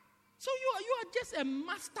 So you are just a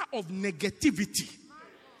master of negativity.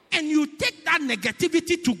 And you take that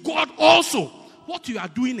negativity to God also. What you are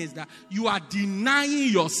doing is that you are denying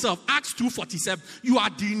yourself. Acts 2:47. You are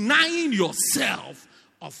denying yourself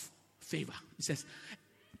of favor. It says,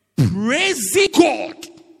 praising God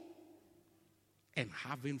and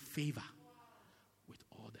having favor with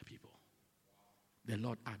all the people. The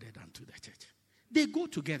Lord added unto the church. They go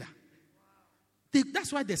together.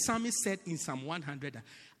 That's why the psalmist said in Psalm 100,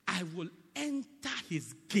 I will enter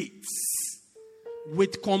his gates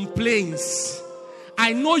with complaints.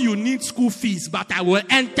 I know you need school fees, but I will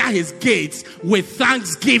enter his gates with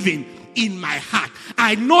thanksgiving in my heart.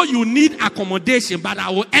 I know you need accommodation, but I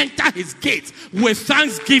will enter his gates with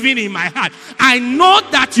thanksgiving in my heart. I know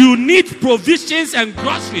that you need provisions and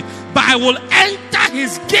groceries, but I will enter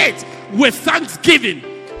his gates with thanksgiving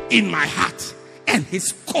in my heart and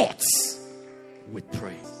his courts with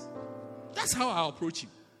praise. That's how I approach him.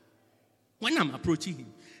 When I'm approaching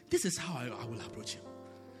him, this is how I will approach him.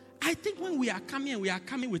 I think when we are coming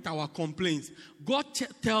with our complaints, God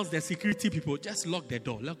tells the security people, just lock the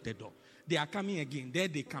door. They are coming again. There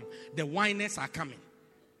they come. The whiners are coming.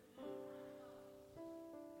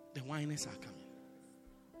 The whiners are coming.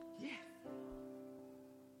 Yeah.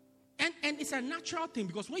 And it's a natural thing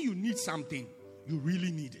because when you need something, you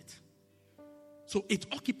really need it. So it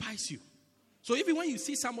occupies you. So even when you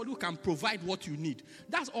see somebody who can provide what you need,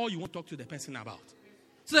 that's all you want to talk to the person about.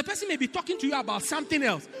 So the person may be talking to you about something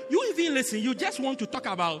else. You even listen. You just want to talk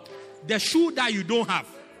about the shoe that you don't have.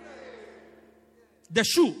 The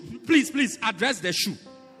shoe. Please address the shoe.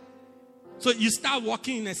 So you start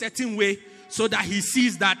walking in a certain way so that he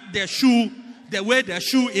sees that the shoe, the way the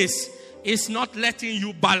shoe is not letting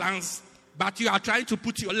you balance. But you are trying to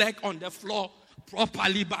put your leg on the floor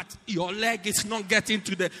properly, but your leg is not getting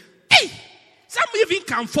to the... Hey! Some even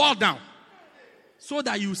can fall down. So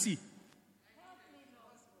that you see.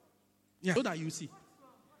 Yeah, so that you see.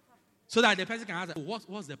 So that the person can ask, what's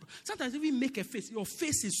the problem? Sometimes even make a face. Your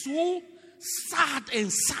face is so sad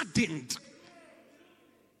and saddened.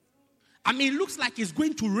 I mean, it looks like it's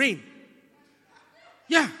going to rain.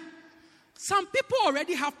 Yeah. Some people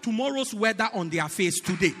already have tomorrow's weather on their face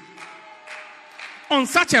today. On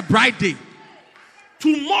such a bright day.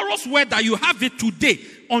 Tomorrow's weather, you have it today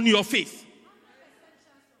on your face.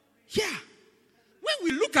 Yeah. When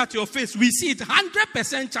we look at your face, we see it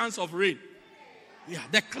 100% chance of rain. Yeah,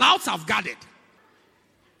 the clouds have gathered.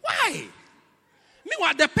 Why?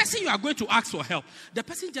 Meanwhile, the person you are going to ask for help, the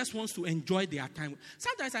person just wants to enjoy their time.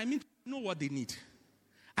 Sometimes I know what they need.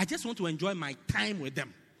 I just want to enjoy my time with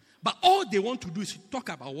them. But all they want to do is talk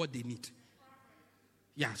about what they need.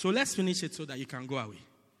 Yeah, so let's finish it so that you can go away.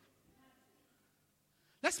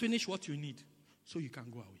 Let's finish what you need so you can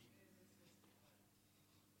go away.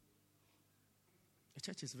 The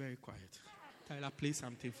church is very quiet. Tyler, play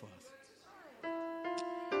something for us.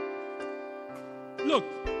 Look,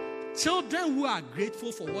 children who are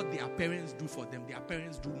grateful for what their parents do for them, their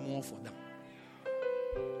parents do more for them.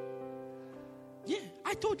 Yeah,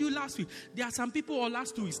 I told you last week. There are some people, or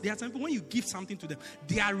last 2 weeks, there are some people, when you give something to them,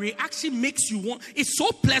 their reaction makes you want, it's so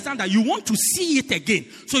pleasant that you want to see it again.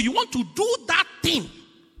 So you want to do that thing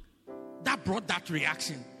that brought that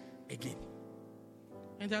reaction again.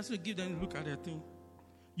 And that's what give them a look at that thing.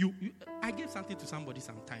 I gave something to somebody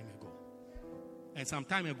some time ago. And some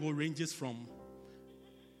time ago ranges from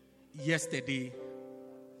yesterday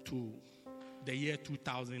to the year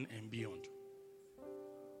 2000 and beyond.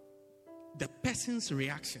 The person's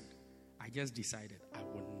reaction, I just decided I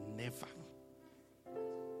will never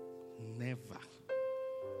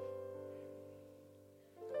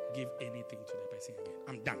give anything to the person again.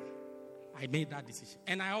 I'm done. I made that decision.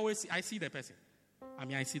 And I see the person.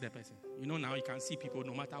 I see the person. You know, now you can see people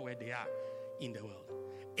no matter where they are in the world.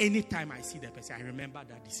 Anytime I see the person, I remember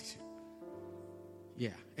that decision.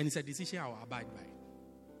 Yeah. And it's a decision I will abide by.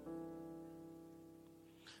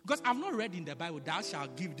 Because I've not read in the Bible, thou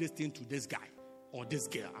shalt give this thing to this guy or this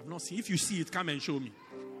girl. I've not seen. If you see it, come and show me.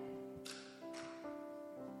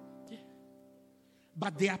 Yeah.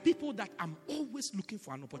 But there are people that I'm always looking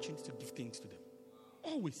for an opportunity to give things to them.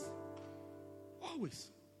 Always. Always.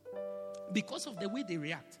 Because of the way they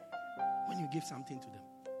react when you give something to them.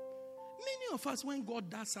 Many of us, when God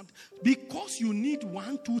does something, because you need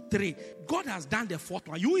 1, 2, 3, God has done the fourth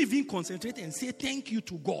one. You even concentrate and say thank you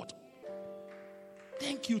to God.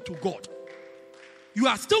 Thank you to God. You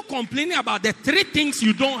are still complaining about the 3 things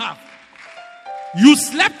you don't have. You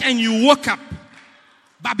slept and you woke up.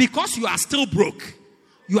 But because you are still broke,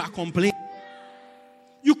 you are complaining.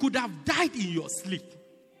 You could have died in your sleep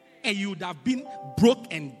and you would have been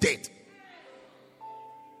broke and dead.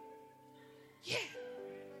 Yeah.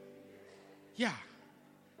 Yeah.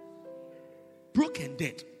 Broke and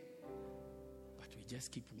dead. But we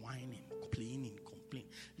just keep whining, complaining.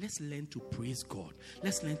 Let's learn to praise God.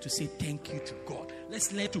 Let's learn to say thank you to God.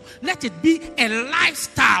 Let's learn to let it be a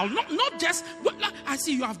lifestyle. Not just, I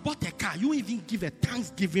see you have bought a car. You even give a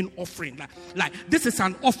thanksgiving offering. Like this is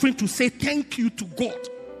an offering to say thank you to God.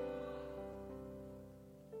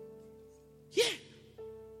 Yeah.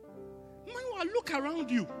 Man, look around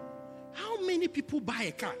you. How many people buy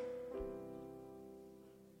a car?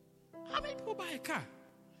 How many people buy a car?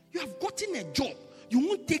 You have gotten a job. You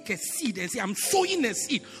won't take a seed and say, I'm sowing a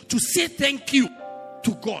seed to say thank you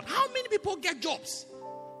to God. How many people get jobs?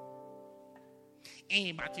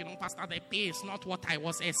 But Pastor, the pay is not what I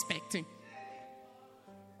was expecting.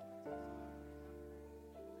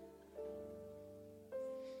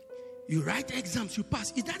 You write exams, you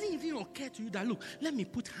pass. It doesn't even occur to you that, look, let me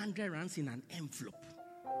put 100 rands in an envelope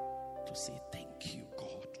to say thank you,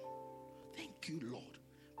 God. Thank you, Lord.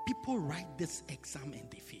 People write this exam and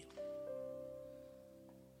they fail.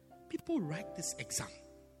 People write this exam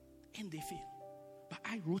and they fail. But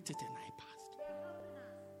I wrote it and I passed.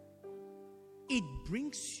 It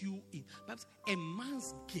brings you in. Perhaps a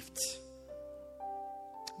man's gift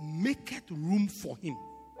maketh room for him.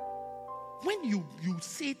 When you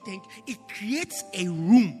say thank you, it creates a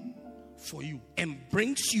room for you and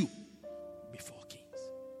brings you before kings.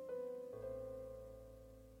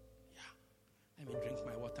 Yeah. Let me drink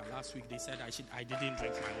my water. Last week they said I didn't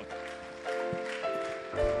drink my water.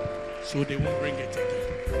 So they won't bring it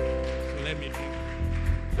again. So let me drink.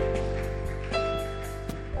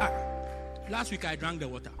 Last week I drank the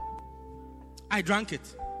water. I drank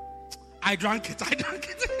it.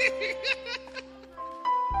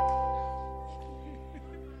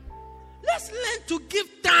 Let's learn to give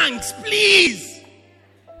thanks, please.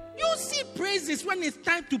 You see praises when it's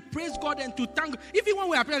time to praise God and to thank God. Even when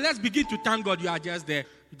we are praying, let's begin to thank God. You are just there.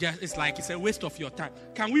 It's like it's a waste of your time.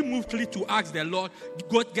 Can we move quickly to ask the Lord,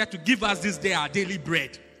 God, get to give us this day our daily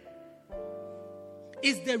bread?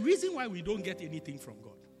 It's the reason why we don't get anything from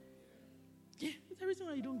God. Yeah, it's the reason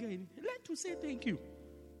why you don't get anything. Learn to say thank you.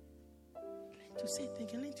 Learn to say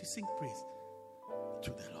thank you. Learn to sing praise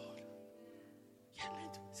to the Lord. Yeah,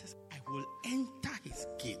 learn to. It says, I will enter his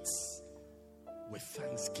gates with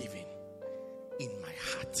thanksgiving in my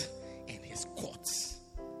heart and his courts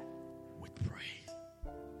with praise.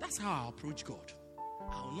 That's how I approach God.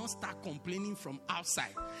 I will not start complaining from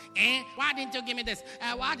outside. Why didn't you give me this?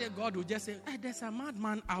 Why did God will just say, there's a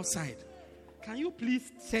madman outside. Can you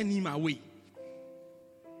please send him away?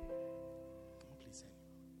 Please send him.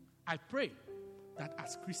 I pray that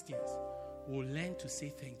as Christians, we'll learn to say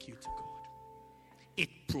thank you to God. It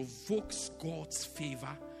provokes God's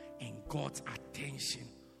favor and God's attention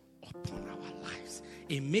upon our lives.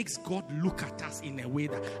 It makes God look at us in a way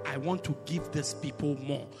that I want to give these people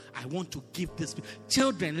more. I want to give this.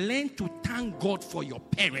 Children, learn to thank God for your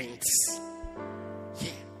parents.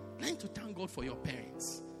 Yeah, learn to thank God for your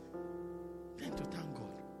parents. Learn to thank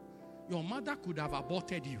God. Your mother could have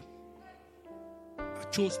aborted you,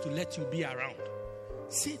 but chose to let you be around.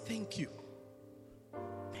 Say thank you.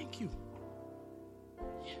 Thank you.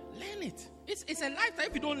 Yeah, learn it. It's a lifetime.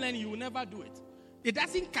 If you don't learn it, you will never do it. It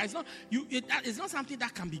doesn't. It's not something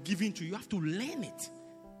that can be given to you. You have to learn it.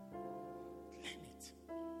 Learn it.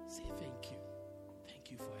 Say thank you.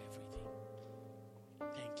 Thank you for everything.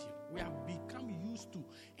 Thank you. We have become used to.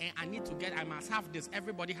 And I need to get. I must have this.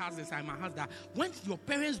 Everybody has this. I must have that. When your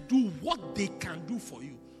parents do what they can do for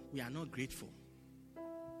you, we are not grateful. We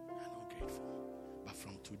are not grateful. But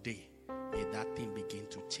from today, may that thing begin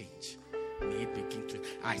to change. May it begin to.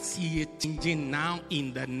 I see it changing now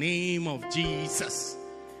in the name of Jesus.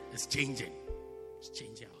 It's changing. It's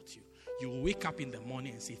changing out you. You will wake up in the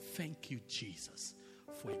morning and say, thank you, Jesus,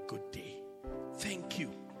 for a good day. Thank you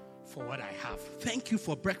for what I have. Thank you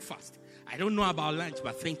for breakfast. I don't know about lunch,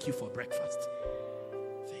 but thank you for breakfast.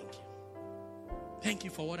 Thank Thank you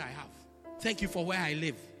for what I have. Thank you for where I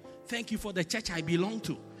live. Thank you for the church I belong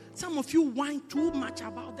to. Some of you whine too much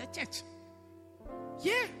about the church.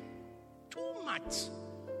 Yeah, too much.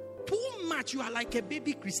 Too much. You are like a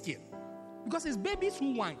baby Christian. Because it's babies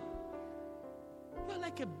who whine. You are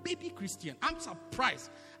like a baby Christian. I'm surprised.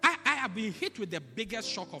 I have been hit with the biggest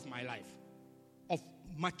shock of my life. Of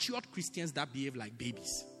matured Christians that behave like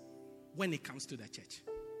babies when it comes to the church.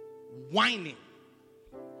 Whining.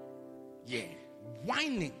 Yeah,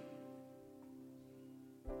 whining.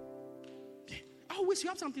 Yeah. Always you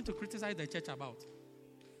have something to criticize the church about.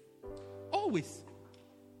 Always.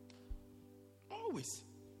 Always.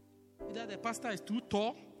 Either the pastor is too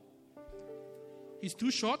tall, he's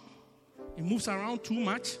too short, he moves around too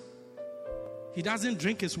much, he doesn't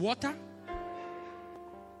drink his water.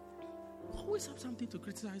 Always have something to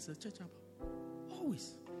criticize the church about.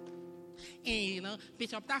 Always. And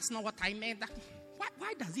Bishop, that's not what I meant.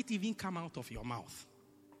 Why does it even come out of your mouth?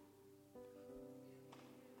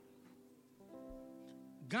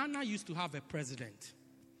 Ghana used to have a president.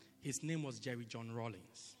 His name was Jerry John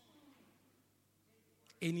Rawlings.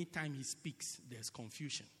 Anytime he speaks, there's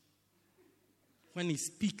confusion. When he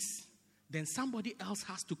speaks, then somebody else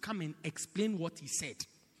has to come and explain what he said.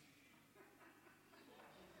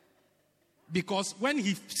 Because when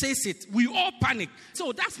he says it, we all panic.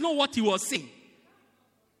 So that's not what he was saying.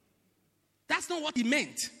 That's not what he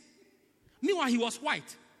meant. Meanwhile, he was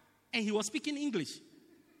white and he was speaking English.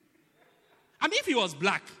 I mean, if he was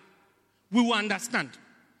black, we will understand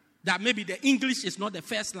that maybe the English is not the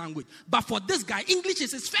first language. But for this guy, English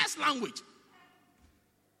is his first language.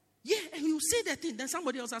 Yeah, and you say that thing, then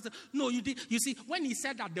somebody else has said, no, you did. You see, when he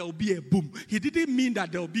said that there will be a boom, he didn't mean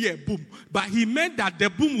that there will be a boom, but he meant that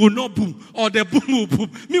the boom will not boom, or the boom will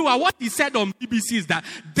boom. Meanwhile, what he said on BBC is that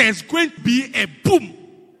there's going to be a boom.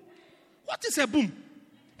 What is a boom?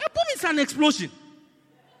 A boom is an explosion.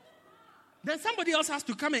 Then somebody else has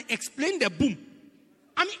to come and explain the boom.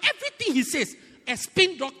 I mean, everything he says, a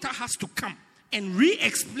spin doctor has to come and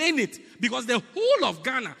re-explain it, because the whole of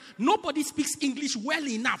Ghana, nobody speaks English well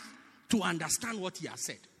enough to understand what he has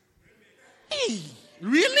said. Hey,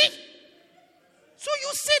 really? So you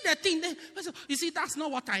say the thing, then, you see, that's not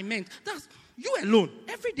what I meant. That's you alone.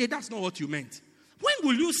 Every day, that's not what you meant. When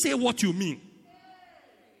will you say what you mean?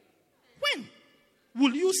 When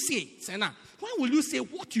will you say, Sena, when will you say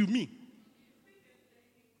what you mean?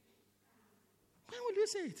 When will you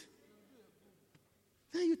say it?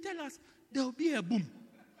 Then you tell us, there will be a boom.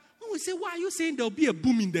 When we say, why are you saying there will be a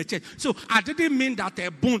boom in the church? So I didn't mean that a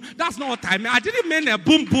boom. That's not what I meant. I didn't mean a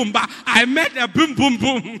boom, boom, but I meant a boom, boom,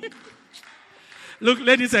 boom. Look,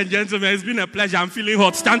 ladies and gentlemen, it's been a pleasure. I'm feeling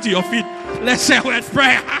hot. Stand to your feet. Let's share with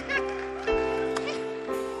prayer.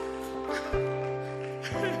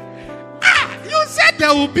 You said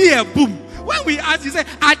there will be a boom. When we asked, you said,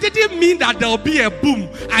 I didn't mean that there will be a boom.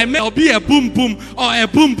 I meant there will be a boom, boom, or a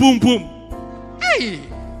boom, boom, boom. Hey.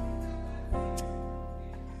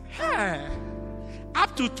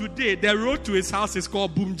 Up to today, the road to his house is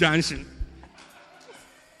called Boom Junction.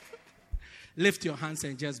 Lift your hands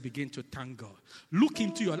and just begin to thank God. Look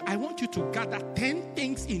into your life. I want you to gather 10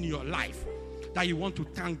 things in your life that you want to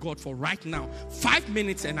thank God for right now. 5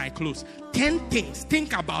 minutes and I close. 10 things.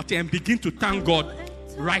 Think about it and begin to thank God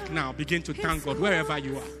right now. Begin to thank God wherever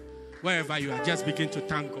you are. Wherever you are, just begin to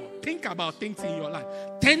thank God. Think about things in your life.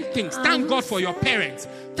 10 things. Thank God for your parents.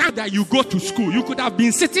 Thank that you go to school. You could have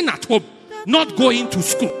been sitting at home, not going to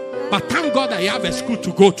school. But thank God that you have a school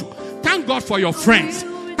to go to. Thank God for your friends.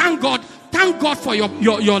 Thank God for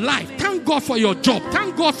your life. Thank God for your job.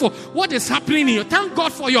 Thank God for what is happening in you. Thank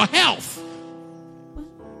God for your health.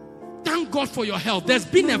 Thank God for your health. There's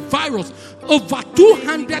been a virus. Over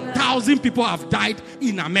 200,000 people have died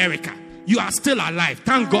in America. You are still alive.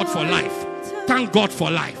 Thank God for life. Thank God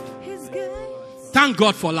for life. Thank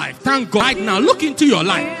God for life. Thank God right now. Look into your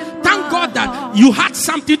life. Thank God that you had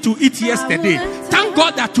something to eat yesterday. Thank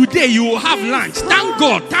God that today you will have lunch. Thank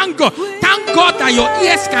God. Thank God. Thank God that your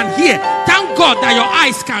ears can hear. Thank God that your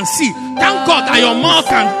eyes can see. Thank God that your mouth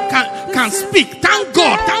can speak. Thank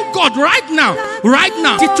God. Thank God right now. Right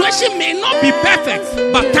now. Situation may not be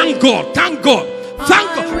perfect, but thank God. Thank God.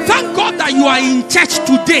 Thank God. Thank God that you are in church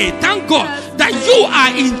today. Thank God that you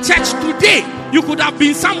are in church today. You could have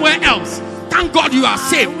been somewhere else. Thank God you are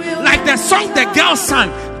saved. Like the song the girl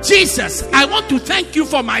sang, Jesus, I want to thank you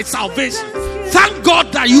for my salvation. Thank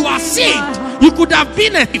God that you are saved. You could have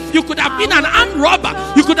been an armed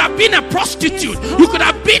robber. You could have been a prostitute. You could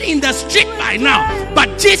have been in the street by now.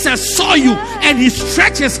 But Jesus saw you and he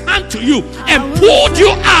stretched his hand to you and pulled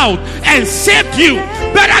you out and saved you.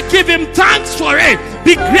 Better give him thanks for it.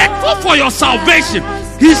 Be grateful for your salvation.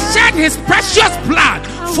 He shed his precious blood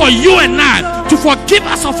for you and I to forgive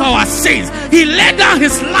us of our sins. He laid down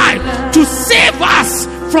his life to save us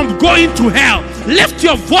from going to hell. Lift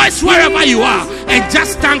your voice wherever you are and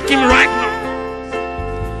just thank him right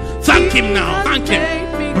now. Thank him now. Thank him.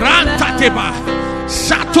 Brantateba.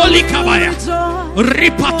 Shatoli Kabaya.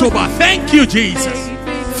 Ripatoba. Thank you, Jesus.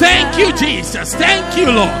 Thank you, Jesus. Thank you,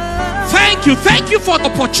 Lord. Thank you. Thank you for the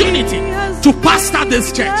opportunity to pastor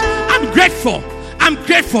this church. I'm grateful. I'm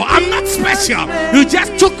grateful. I'm not special. You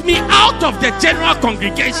just took me out of the general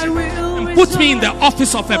congregation and put me in the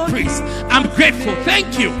office of a priest. I'm grateful.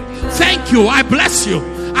 Thank you. Thank you. I bless you.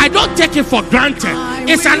 I don't take it for granted.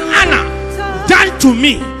 It's an honor done to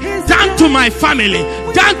me, done to my family,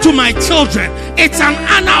 done to my children. It's an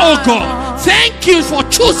honor, oh God. Thank you for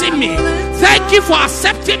choosing me. Thank you for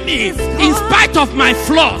accepting me in spite of my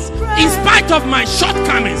flaws, in spite of my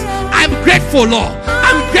shortcomings. I'm grateful, Lord.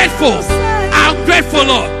 I'm grateful. I'm grateful,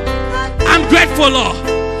 Lord. I'm grateful, Lord.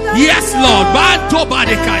 Yes, Lord.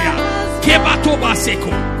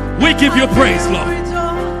 We give you praise,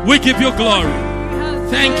 Lord. We give you glory.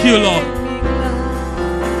 Thank you, Lord.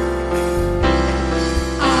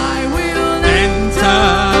 I will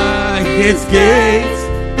Enter his gates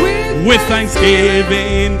with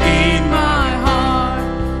thanksgiving in my heart.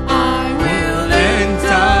 I will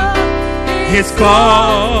enter his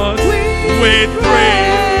courts with praise.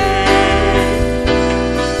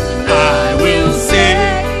 I will say,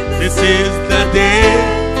 this is the day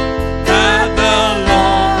that the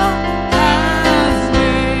Lord has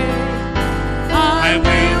made. I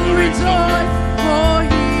will rejoice, for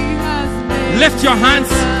he has made. Lift your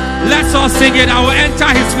hands. Let's all sing it. I will enter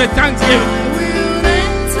his with thanksgiving. I will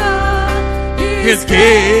enter His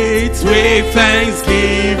gates with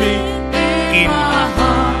thanksgiving in my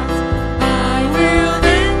heart. I will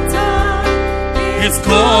enter his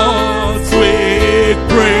courts with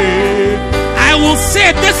praise. I will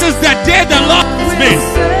say, this is the day the Lord has made.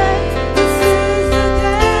 This is the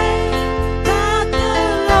day that the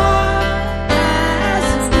Lord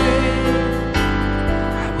has made.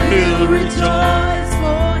 I will rejoice,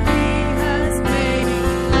 for he has made me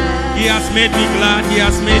glad. He has made me glad. He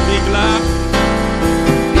has made me glad.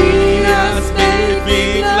 He has made me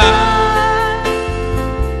glad.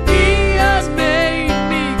 He has made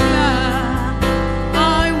me glad.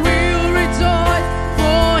 I will rejoice,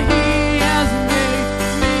 for he has made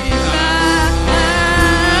me glad.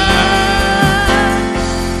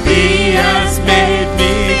 He has made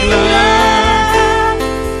me glad.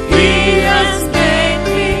 He has made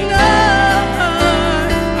me glad.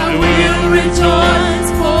 I will rejoice,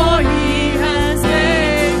 for he has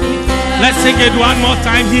made me glad. Let's sing it one more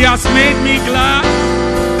time. He has made me glad.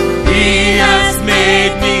 He has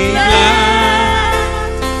made me glad.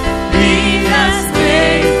 He has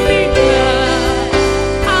made me glad.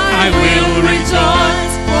 I will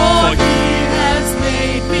rejoice, for he has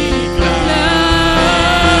made me glad.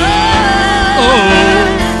 Oh,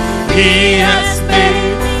 he has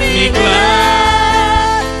made me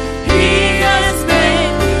glad. He has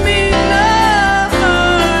made me glad.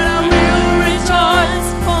 I will rejoice,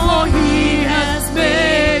 for he has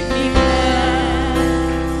made me glad.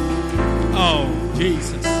 Oh,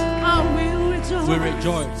 Jesus. I will rejoice, We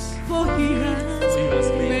rejoice. for he has You have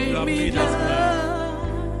made, made you have me made us glad.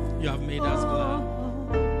 glad. You have made us glad.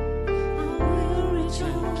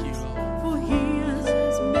 Thank you, Lord. For he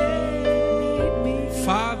has made me.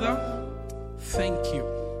 Father, thank you.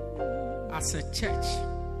 As a church,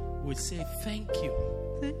 we say thank you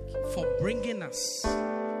for bringing us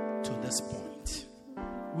to this point.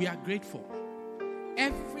 We are grateful.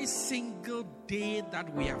 Every single day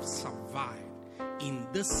that we have survived in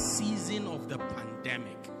this season of the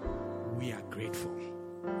pandemic, we are grateful.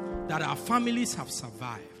 That our families have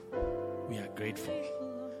survived, we are grateful.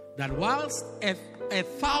 That whilst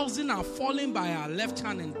 1,000 are falling by our left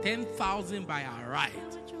hand and 10,000 by our right,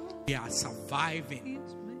 we are surviving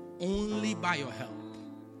only by your help.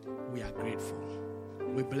 We are grateful.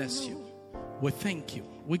 We bless you. We thank you.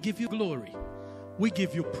 We give you glory. We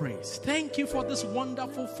give you praise. Thank you for this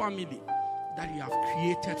wonderful family that you have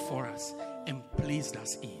created for us and placed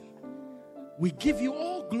us in. We give you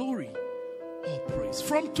all glory, all praise.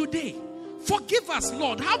 From today, forgive us,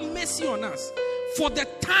 Lord. Have mercy on us for the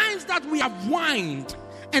times that we have whined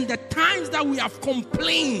and the times that we have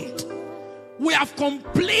complained. We have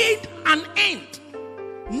complained an end.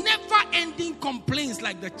 Never ending complaints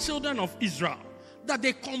like the children of Israel. That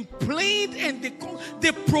they complained and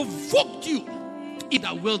they provoked you in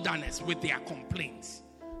the wilderness with their complaints.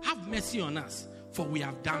 Have mercy on us, for we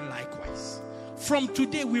have done likewise. From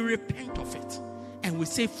today, we repent of it. And we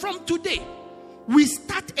say, from today, we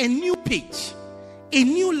start a new page a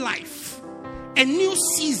new life, a new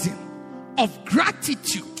season of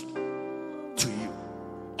gratitude to you.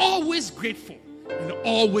 Always grateful and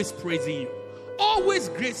always praising you. Always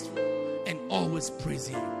grateful and always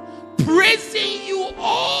praising you. Praising you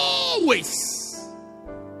always.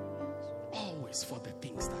 Always for the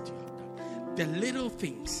things that you have done. The little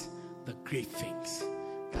things, the great things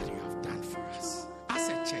that you have done for us. As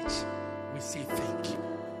a church, we say thank you.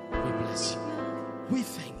 We bless you. We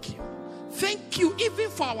thank you. Thank you even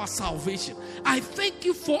for our salvation. I thank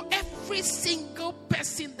you for every single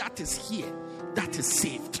person that is here, that is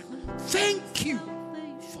saved. Thank you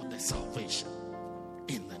for the salvation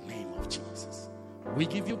in the name of Jesus. We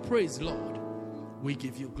give you praise, Lord. We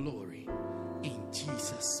give you glory in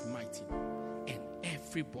Jesus' mighty name. And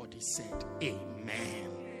everybody said amen.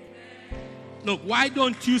 Look, why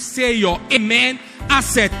don't you say your amen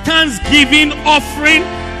as a thanksgiving offering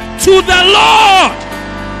to the Lord?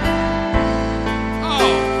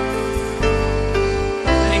 Oh,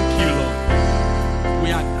 thank you, Lord.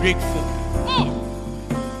 We are grateful. Oh,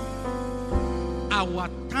 our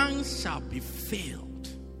tongues shall be filled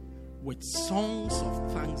with songs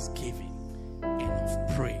of thanksgiving and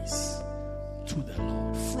of praise to the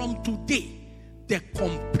Lord. From today, the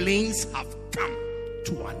complaints have come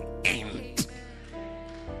to an end.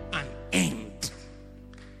 An end.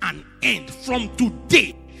 An end. From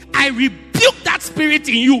today, I rebuke that spirit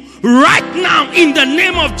in you right now in the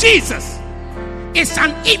name of Jesus. It's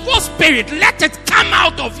an evil spirit. Let it come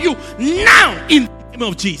out of you now in the name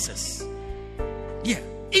of Jesus. Yeah.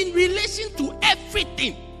 In relation to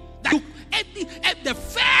everything that you, the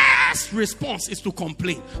first response is to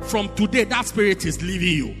complain. From today, that spirit is leaving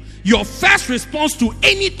you. Your first response to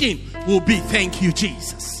anything will be thank you,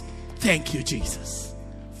 Jesus. Thank you, Jesus.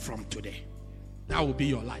 From today, that will be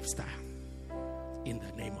your lifestyle. In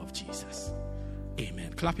the name of Jesus.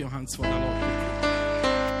 Amen. Clap your hands for the Lord.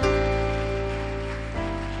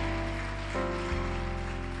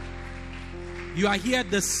 You are here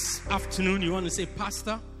this afternoon. You want to say,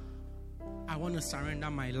 Pastor, I want to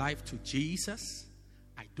surrender my life to Jesus.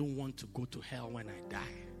 I don't want to go to hell when I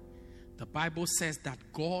die. The Bible says that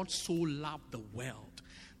God so loved the world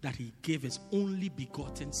that he gave his only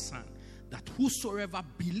begotten Son, that whosoever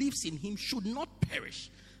believes in him should not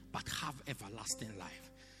perish, but have everlasting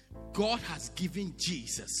life. God has given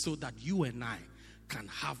Jesus so that you and I can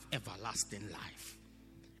have everlasting life.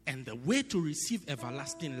 And the way to receive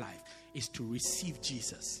everlasting life is to receive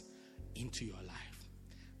Jesus into your life.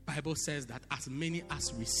 Bible says that as many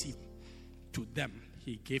as receive, to them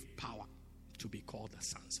he gave power to be called the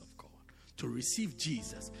sons of God. To receive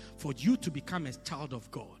Jesus, for you to become a child of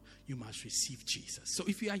God, you must receive Jesus. So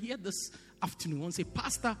if you are here this afternoon and say,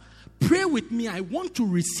 Pastor, pray with me. I want to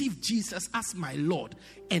receive Jesus as my Lord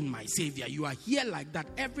and my Savior. You are here like that.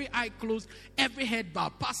 Every eye closed, every head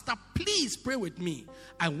bowed. Pastor, please pray with me.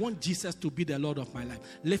 I want Jesus to be the Lord of my life.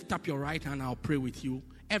 Lift up your right hand. I'll pray with you.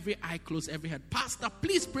 Every eye closed, every head. Pastor,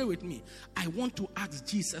 please pray with me. I want to ask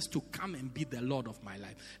Jesus to come and be the Lord of my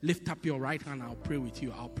life. Lift up your right hand. I'll pray with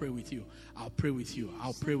you. I'll pray with you. I'll pray with you.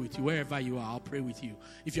 I'll pray with you. Wherever you are, I'll pray with you.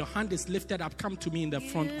 If your hand is lifted up, come to me in the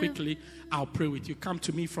front quickly. I'll pray with you. Come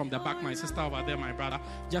to me from the back. My sister over there, my brother.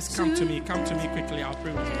 Just come to me. Come to me quickly. I'll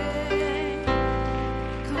pray with you.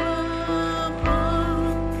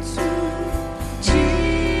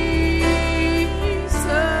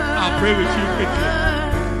 I'll pray with you quickly.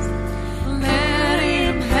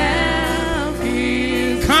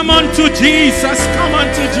 Come on to Jesus. Come on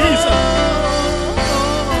to Jesus.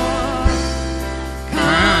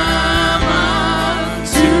 Come on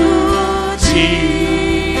to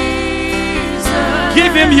Jesus.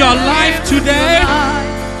 Give him your life today.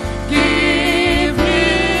 Give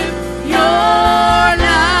him your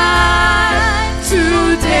life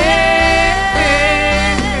today.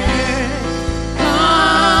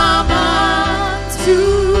 Come on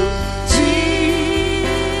to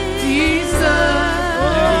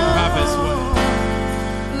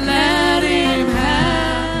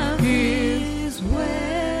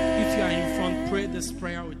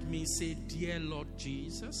say, Dear Lord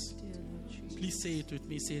Jesus. Please say it with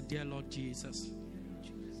me. Say, Dear Lord Jesus,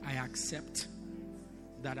 I accept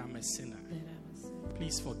that I'm a sinner.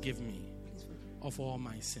 Please forgive me of all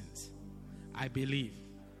my sins. I believe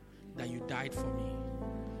that you died for me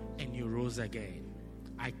and you rose again.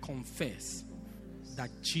 I confess that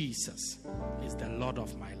Jesus is the Lord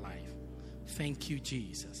of my life. Thank you,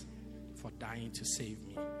 Jesus, for dying to save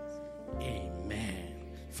me. Amen.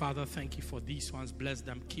 Father, thank you for these ones. Bless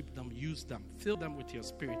them, keep them, use them. Fill them with your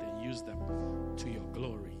spirit and use them to your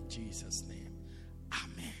glory. In Jesus' name.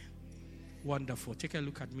 Amen. Wonderful. Take a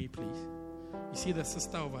look at me, please. You see the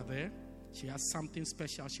sister over there? She has something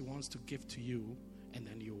special she wants to give to you, and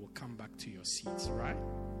then you will come back to your seats, right?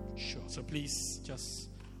 Sure. So please just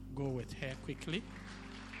go with her quickly.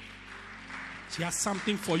 She has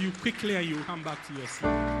something for you quickly, and you come back to your seat.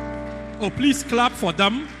 Oh, please clap for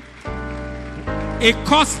them. It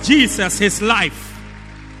cost Jesus his life.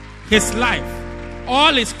 His life.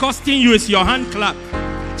 All it's costing you is your hand clap.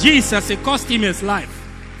 Jesus, it cost him his life.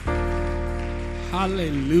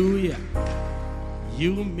 Hallelujah.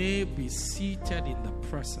 You may be seated in the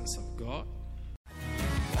presence of God.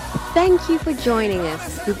 Thank you for joining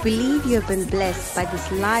us. We believe you have been blessed by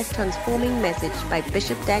this life-transforming message by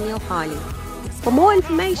Bishop Daniel Harley. For more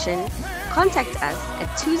information, contact us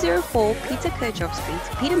at 204 Peter Kirchhoff Street,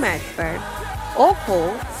 Pietermaritzburg, or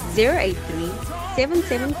call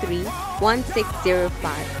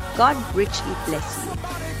 083-773-1605. God richly bless you.